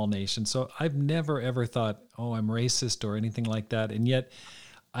people from all nations. So I've never, ever thought, oh, I'm racist or anything like that. And yet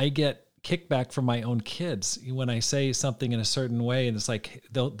I get kickback from my own kids when I say something in a certain way, and it's like,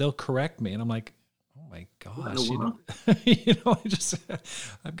 they'll correct me. And I'm like, oh my gosh, you know,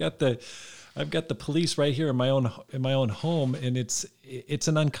 I've got the police right here in my own home. And it's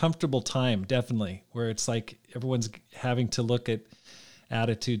an uncomfortable time, definitely, where it's like everyone's having to look at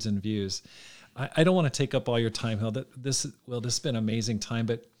attitudes and views. I don't want to take up all your time, Hill. This has been an amazing time,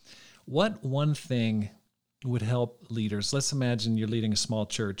 but what one thing would help leaders? Let's imagine you're leading a small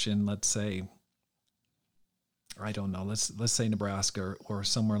church in, let's say, I don't know, let's say Nebraska or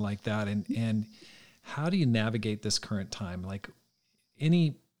somewhere like that. And how do you navigate this current time? Like,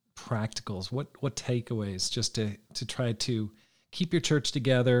 any practicals, what takeaways just to try to keep your church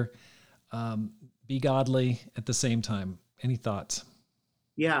together, be godly at the same time? Any thoughts?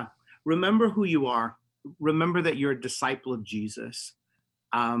 Yeah. Remember who you are. Remember that you're a disciple of Jesus.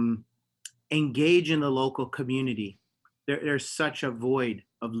 Engage in the local community. There's such a void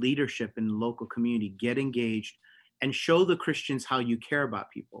of leadership in the local community. Get engaged and show the Christians how you care about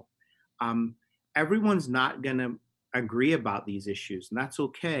people. Everyone's not going to agree about these issues, and that's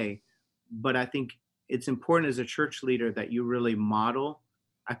okay. But I think it's important as a church leader that you really model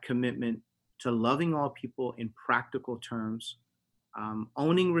a commitment to loving all people in practical terms,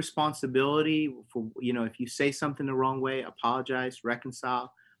 owning responsibility for, you know, if you say something the wrong way, apologize,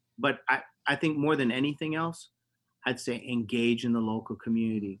 reconcile. But I think more than anything else, I'd say engage in the local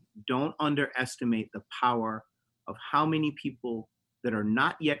community. Don't underestimate the power of how many people that are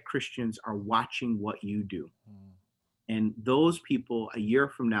not yet Christians are watching what you do. And those people, a year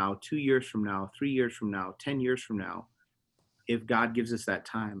from now, 2 years from now, 3 years from now, 10 years from now, if God gives us that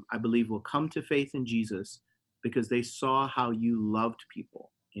time, I believe will come to faith in Jesus because they saw how you loved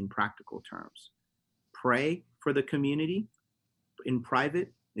people in practical terms. Pray for the community in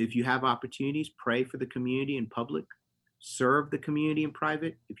private. If you have opportunities, pray for the community in public. Serve the community in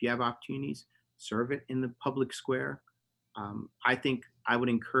private. If you have opportunities, serve it in the public square. I think I would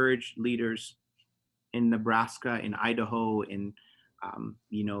encourage leaders in Nebraska, in Idaho, in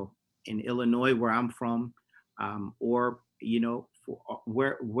Illinois, where I'm from, or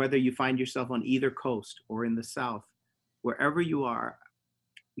whether you find yourself on either coast or in the South, wherever you are,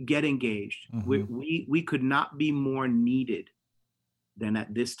 get engaged. We could not be more needed than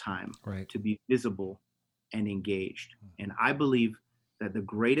at this time, right, to be visible and engaged. And I believe that the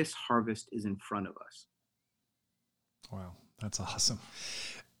greatest harvest is in front of us. Wow, that's awesome.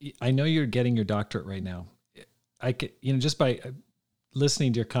 I know you're getting your doctorate right now. I could, just by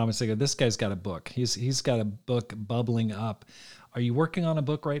listening to your comments, I go, this guy's got a book. He's got a book bubbling up. Are you working on a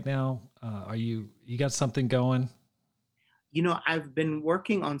book right now? You got something going? I've been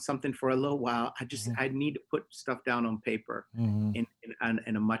working on something for a little while. Mm-hmm. I need to put stuff down on paper Mm-hmm.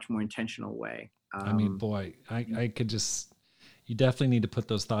 in a much more intentional way. I mean, boy, I could just, you definitely need to put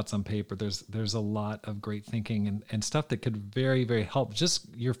those thoughts on paper. There's a lot of great thinking and stuff that could very, very help. Just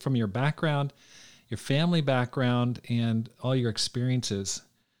from your background, your family background, and all your experiences.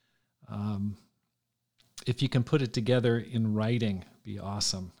 If you can put it together in writing, be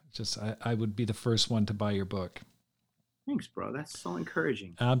awesome. I would be the first one to buy your book. Thanks, bro. That's so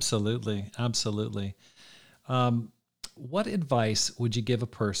encouraging. Absolutely. Absolutely. What advice would you give a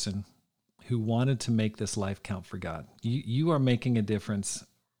person who wanted to make this life count for God? You are making a difference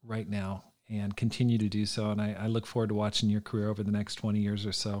right now and continue to do so. And I look forward to watching your career over the next 20 years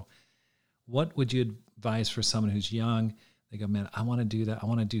or so. What would you advise for someone who's young? They go, man, I want to do that. I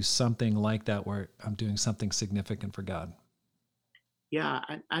want to do something like that where I'm doing something significant for God. Yeah,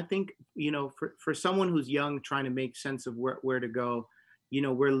 I think, for someone who's young, trying to make sense of where to go,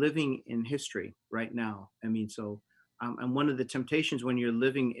 we're living in history right now. I mean, and one of the temptations when you're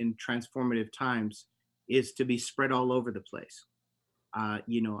living in transformative times is to be spread all over the place. I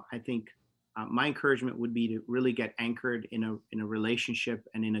think my encouragement would be to really get anchored in a relationship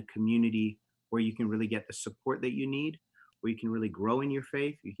and in a community where you can really get the support that you need, where you can really grow in your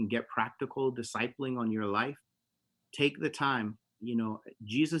faith. You can get practical discipling on your life. Take the time.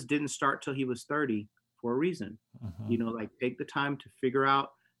 Jesus didn't start till he was 30 for a reason. Uh-huh. Take the time to figure out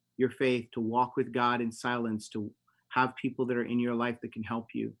your faith, to walk with God in silence, to have people that are in your life that can help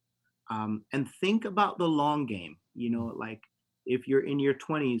you. And think about the long game. If you're in your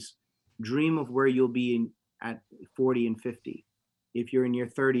 20s, dream of where you'll be at 40 and 50. If you're in your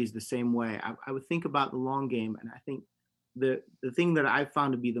 30s, the same way. I would think about the long game. And I think the thing that I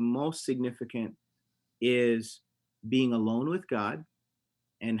found to be the most significant is being alone with God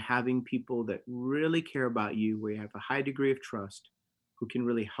and having people that really care about you, where you have a high degree of trust, who can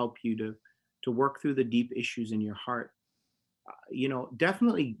really help you to work through the deep issues in your heart.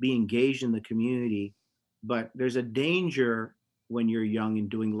 Definitely be engaged in the community, but there's a danger when you're young and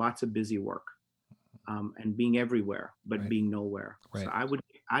doing lots of busy work, and being everywhere, but Right. being nowhere. Right. So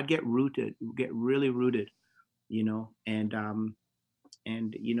I'd get really rooted, and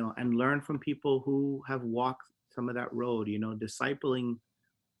learn from people who have walked some of that road. Discipling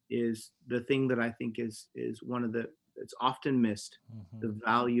is the thing that I think is one of it's often missed, Mm-hmm. the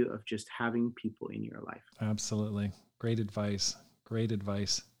value of just having people in your life. Absolutely. Great advice. Great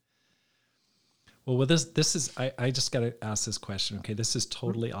advice. Well, with this is, I just got to ask this question. Okay. This is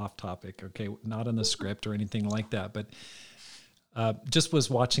totally off topic. Okay. Not in the script or anything like that, but just was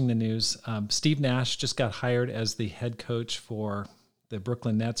watching the news. Steve Nash just got hired as the head coach for the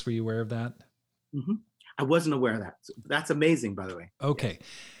Brooklyn Nets. Were you aware of that? Mm-hmm. I wasn't aware of that. So that's amazing, by the way. Okay.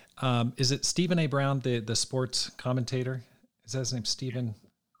 Yes. Is it Stephen A. Brown, the sports commentator? Is that his name, Stephen?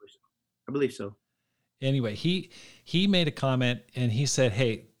 I believe so. Anyway, he made a comment and he said,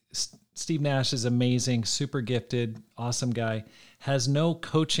 hey, Steve Nash is amazing, super gifted, awesome guy, has no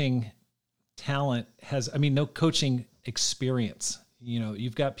coaching talent, no coaching experience.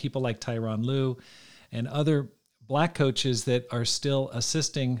 You've got people like Tyronn Lue and other black coaches that are still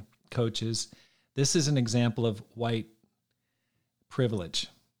assisting coaches. This is an example of white privilege.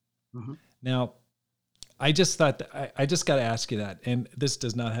 Mm-hmm. Now, I just thought I just got to ask you that, and this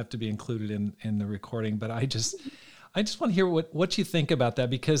does not have to be included in the recording, but I just want to hear what you think about that,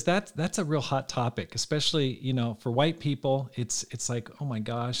 because that's a real hot topic, especially for white people. It's like, oh my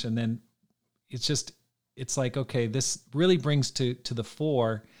gosh, and then it's like, okay, this really brings to the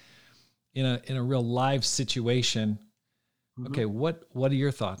fore in a real live situation. Mm-hmm. Okay, what are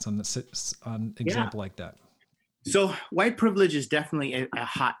your thoughts on this, on example like that? So white privilege is definitely a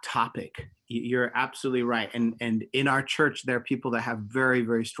hot topic. You're absolutely right. And in our church, there are people that have very,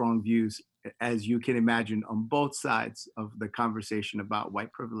 very strong views, as you can imagine, on both sides of the conversation about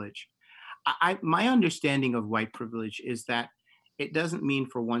white privilege. My understanding of white privilege is that it doesn't mean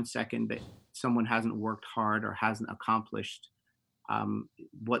for one second that someone hasn't worked hard or hasn't accomplished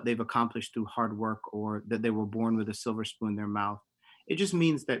what they've accomplished through hard work, or that they were born with a silver spoon in their mouth. It just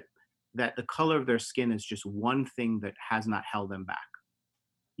means that the color of their skin is just one thing that has not held them back,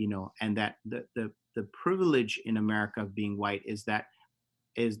 and that the privilege in America of being white is that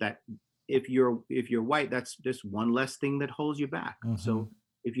if you're white, that's just one less thing that holds you back. Mm-hmm. So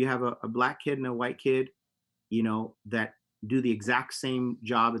if you have a black kid and a white kid, that do the exact same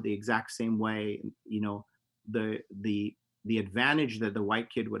job the exact same way, the advantage that the white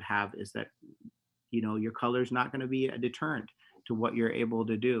kid would have is that your color is not going to be a deterrent. to what you're able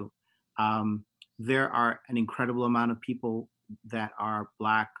to do. Um, there are an incredible amount of people that are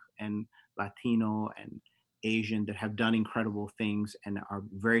Black and Latino and Asian that have done incredible things and are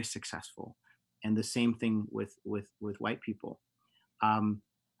very successful. And the same thing with white people. Um,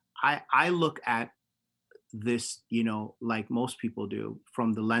 I look at this, like most people do,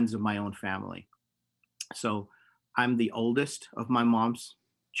 from the lens of my own family. So I'm the oldest of my mom's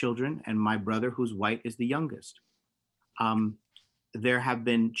children, and my brother, who's white, is the youngest. Um, there have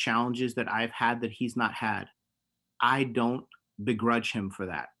been challenges that I've had that he's not had. I don't begrudge him for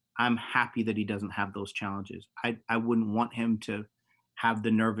that. I'm happy that he doesn't have those challenges. I wouldn't want him to have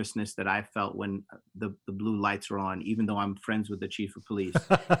the nervousness that I felt when the blue lights were on, even though I'm friends with the chief of police.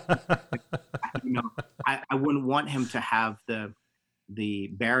 you know, I wouldn't want him to have the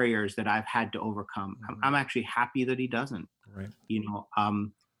barriers that I've had to overcome. I'm actually happy that he doesn't. Right.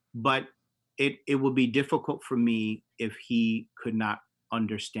 But it would be difficult for me if he could not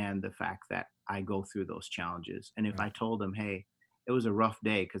understand the fact that I go through those challenges. And if I told him, hey, it was a rough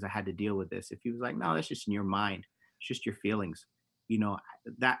day because I had to deal with this, if he was like, no, that's just in your mind, it's just your feelings,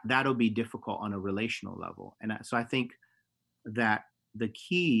 that'll be difficult on a relational level. And so I think that the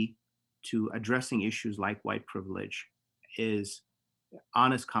key to addressing issues like white privilege is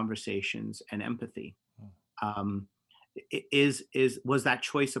honest conversations and empathy. Um, was that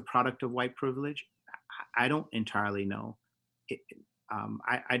choice a product of white privilege? I don't entirely know.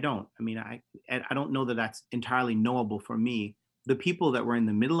 I don't. I mean, I don't know that that's entirely knowable for me. The people that were in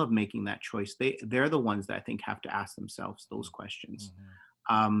the middle of making that choice, they're the ones that I think have to ask themselves those questions.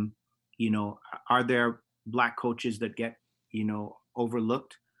 Um, are there Black coaches that get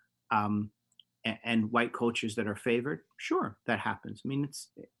overlooked, and white coaches that are favored? Sure, that happens. I mean,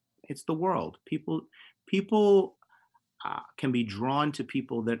 it's the world. People can be drawn to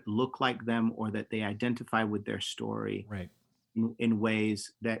people that look like them or that they identify with their story, right, in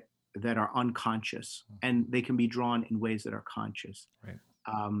ways that are unconscious, and they can be drawn in ways that are conscious. Right.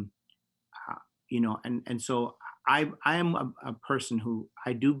 And so I am a person who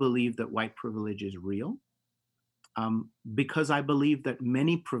I do believe that white privilege is real, because I believe that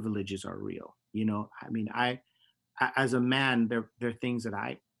many privileges are real. I mean, as a man, there are things that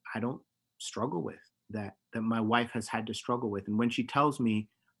I don't struggle with that my wife has had to struggle with. And when she tells me,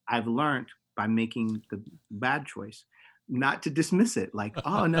 I've learned by making the bad choice not to dismiss it like,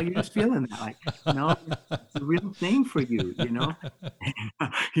 oh no, you're just feeling that. Like, no, it's a real thing for you,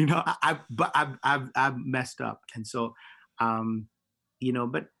 I've messed up. And so, but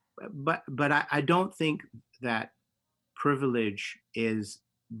I don't think that privilege is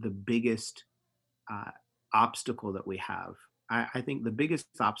the biggest obstacle that we have. I think the biggest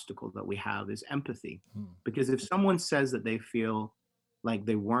obstacle that we have is empathy. Because if someone says that they feel like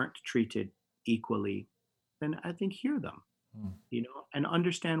they weren't treated equally, then I think hear them, and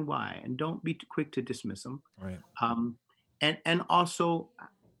understand why, and don't be too quick to dismiss them. Right. And also,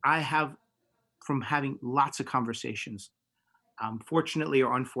 I have, from having lots of conversations, fortunately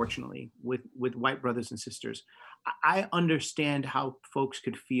or unfortunately, with white brothers and sisters, I understand how folks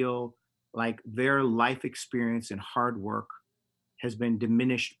could feel like their life experience and hard work has been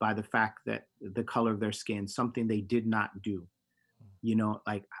diminished by the fact that the color of their skin, something they did not do, and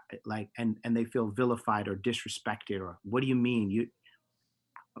they feel vilified or disrespected, or what do you mean?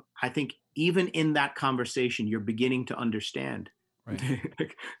 I think even in that conversation, you're beginning to understand, right.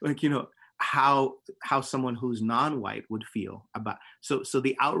 how someone who's non-white would feel about. So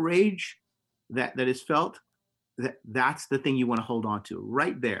the outrage that is felt, that's the thing you want to hold on to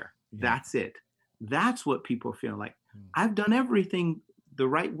right there. Yeah. That's it. That's what people feel like. I've done everything the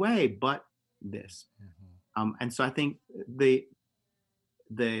right way, but this. And so I think the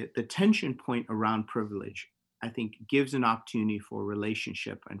tension point around privilege, I think, gives an opportunity for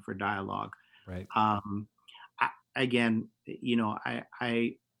relationship and for dialogue. Right.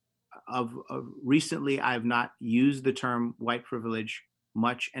 Recently, I've not used the term white privilege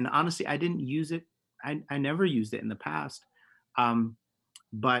much, and honestly, I didn't use it. I never used it in the past.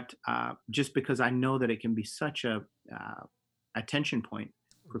 But just because I know that it can be such a tension point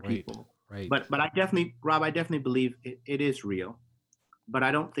for people. Right. But I definitely, Rob, I definitely believe it is real. But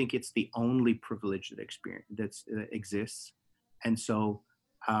I don't think it's the only privilege that exists. And so,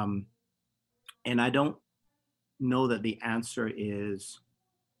 and I don't know that the answer is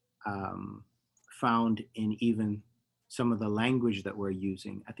found in even some of the language that we're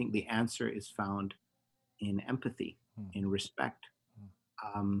using. I think the answer is found in empathy, in respect.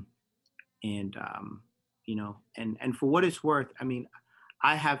 And for what it's worth, I mean,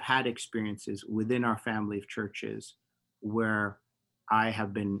 I have had experiences within our family of churches where I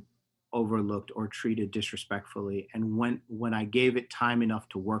have been overlooked or treated disrespectfully. And when I gave it time enough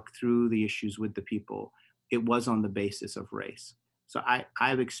to work through the issues with the people, it was on the basis of race. So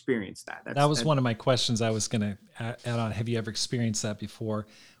I've experienced that. That was one of my questions I was going to add on. Have you ever experienced that before,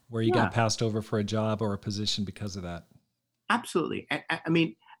 where you got passed over for a job or a position because of that? Absolutely. I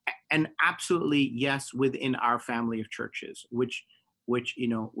mean, and absolutely, yes, within our family of churches, which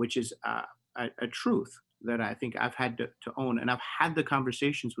is a truth that I think I've had to own. And I've had the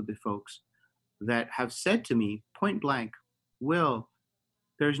conversations with the folks that have said to me point blank, Will,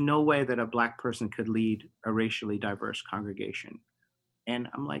 there's no way that a Black person could lead a racially diverse congregation. And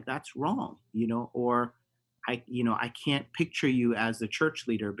I'm like, that's wrong, or I can't picture you as the church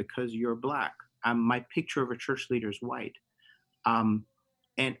leader because you're Black. My picture of a church leader is white. And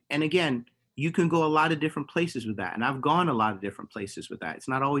again, you can go a lot of different places with that. And I've gone a lot of different places with that. It's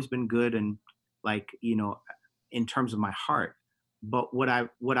not always been good and in terms of my heart. But what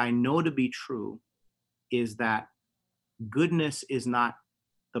I know to be true is that goodness is not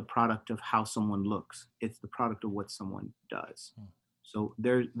the product of how someone looks. It's the product of what someone does. So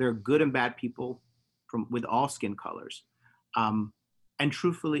there are good and bad people with all skin colors. And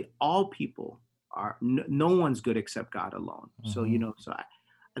truthfully, all people are, no one's good except God alone. Mm-hmm. So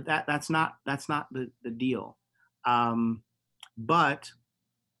that's not the deal. But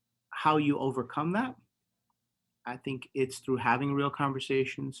how you overcome that, I think it's through having real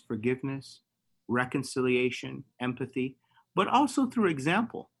conversations, forgiveness, reconciliation, empathy, but also through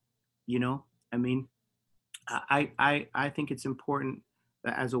example. I mean, I think it's important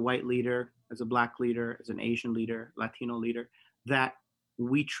that as a white leader, as a Black leader, as an Asian leader, Latino leader, that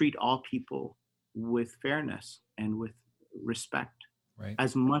we treat all people with fairness and with respect, right,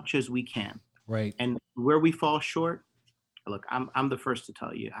 as much as we can. Right. And where we fall short, look, I'm the first to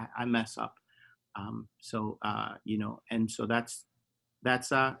tell you, I mess up. And so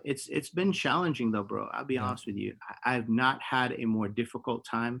it's been challenging though, bro. I'll be honest with you. I've not had a more difficult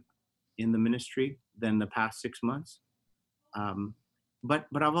time in the ministry than the past 6 months. But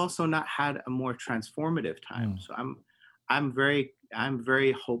I've also not had a more transformative time. So I'm very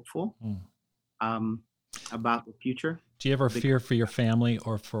hopeful about the future. Do you ever fear for your family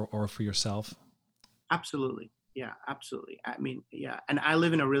or for yourself? Absolutely. Yeah, absolutely. I mean, yeah. And I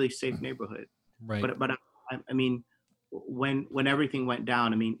live in a really safe neighborhood. Right. But I mean, when everything went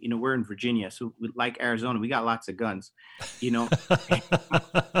down, I mean, we're in Virginia, so like Arizona, we got lots of guns, and,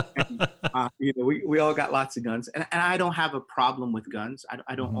 we all got lots of guns, and I don't have a problem with guns.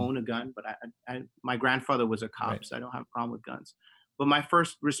 I don't own a gun, but my grandfather was a cop, right, so I don't have a problem with guns. But my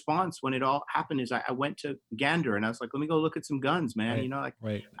first response when it all happened is I went to Gander and I was like, let me go look at some guns, man. Right.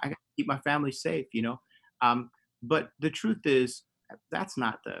 Right. I got to keep my family safe, But the truth is that's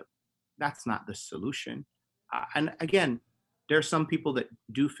not the solution. And again, there are some people that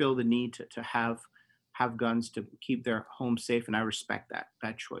do feel the need to have guns to keep their home safe, and I respect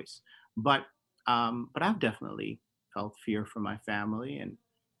that choice. But I've definitely felt fear for my family, and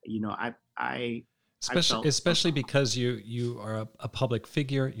especially because you are a public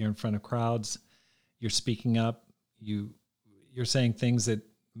figure. You're in front of crowds. You're speaking up. You're saying things that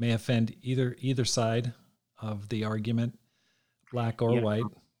may offend either side of the argument, Black or white.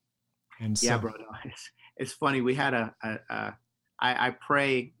 And so, yeah, bro. No, it's funny. We had I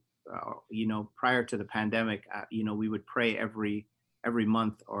pray, prior to the pandemic, we would pray every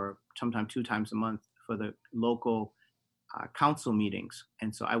month or sometimes 2 times a month for the local council meetings.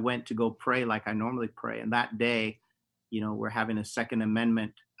 And so I went to go pray like I normally pray. And that day, we're having a Second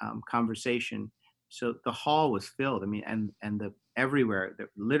Amendment conversation. So the hall was filled. I mean, and everywhere, there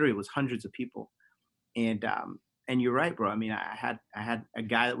literally was hundreds of people. And you're right, bro. I mean, I had a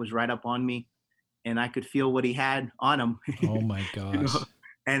guy that was right up on me, and I could feel what he had on him. Oh my gosh.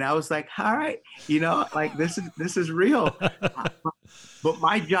 And I was like, all right, like this is real. But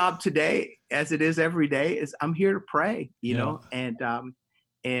my job today, as it is every day, is I'm here to pray, and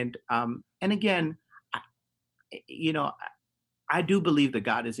again, I do believe that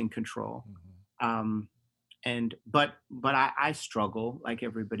God is in control. But I struggle like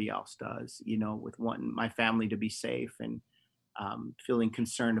everybody else does, with wanting my family to be safe and feeling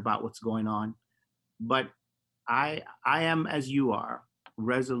concerned about what's going on. But I am, as you are,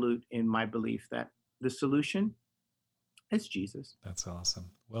 resolute in my belief that the solution is Jesus. That's awesome.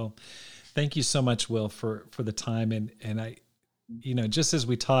 Well, thank you so much, Will, for the time. And I, just as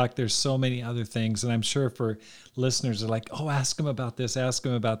we talk, there's so many other things. And I'm sure for listeners are like, oh, ask him about this, ask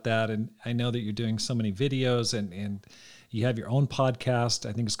him about that. And I know that you're doing so many videos and you have your own podcast.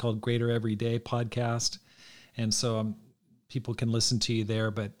 I think it's called Greater Everyday Podcast. And so people can listen to you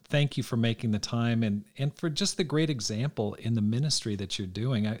there. But thank you for making the time and for just the great example in the ministry that you're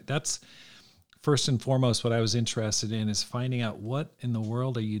doing. That's first and foremost what I was interested in, is finding out what in the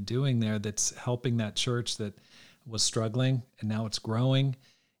world are you doing there that's helping that church that was struggling and now it's growing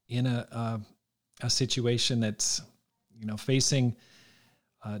in a situation that's, facing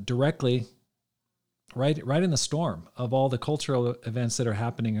directly right in the storm of all the cultural events that are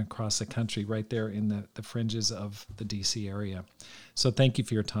happening across the country, right there in the fringes of the DC area. So thank you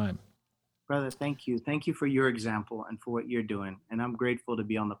for your time. Brother, thank you. Thank you for your example and for what you're doing. And I'm grateful to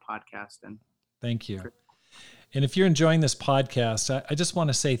be on the podcast. And thank you. And if you're enjoying this podcast, I just want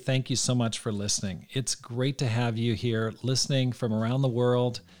to say thank you so much for listening. It's great to have you here listening from around the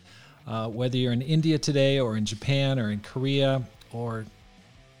world, whether you're in India today or in Japan or in Korea or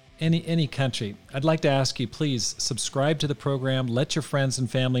any country. I'd like to ask you, please subscribe to the program. Let your friends and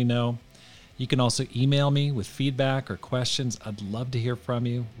family know. You can also email me with feedback or questions. I'd love to hear from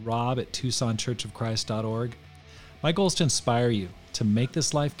you. rob@tucsonchurchofchrist.org. My goal is to inspire you to make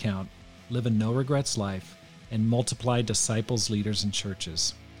this life count, live a no-regrets life, and multiply disciples, leaders, and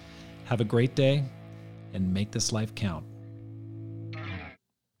churches. Have a great day, and make this life count.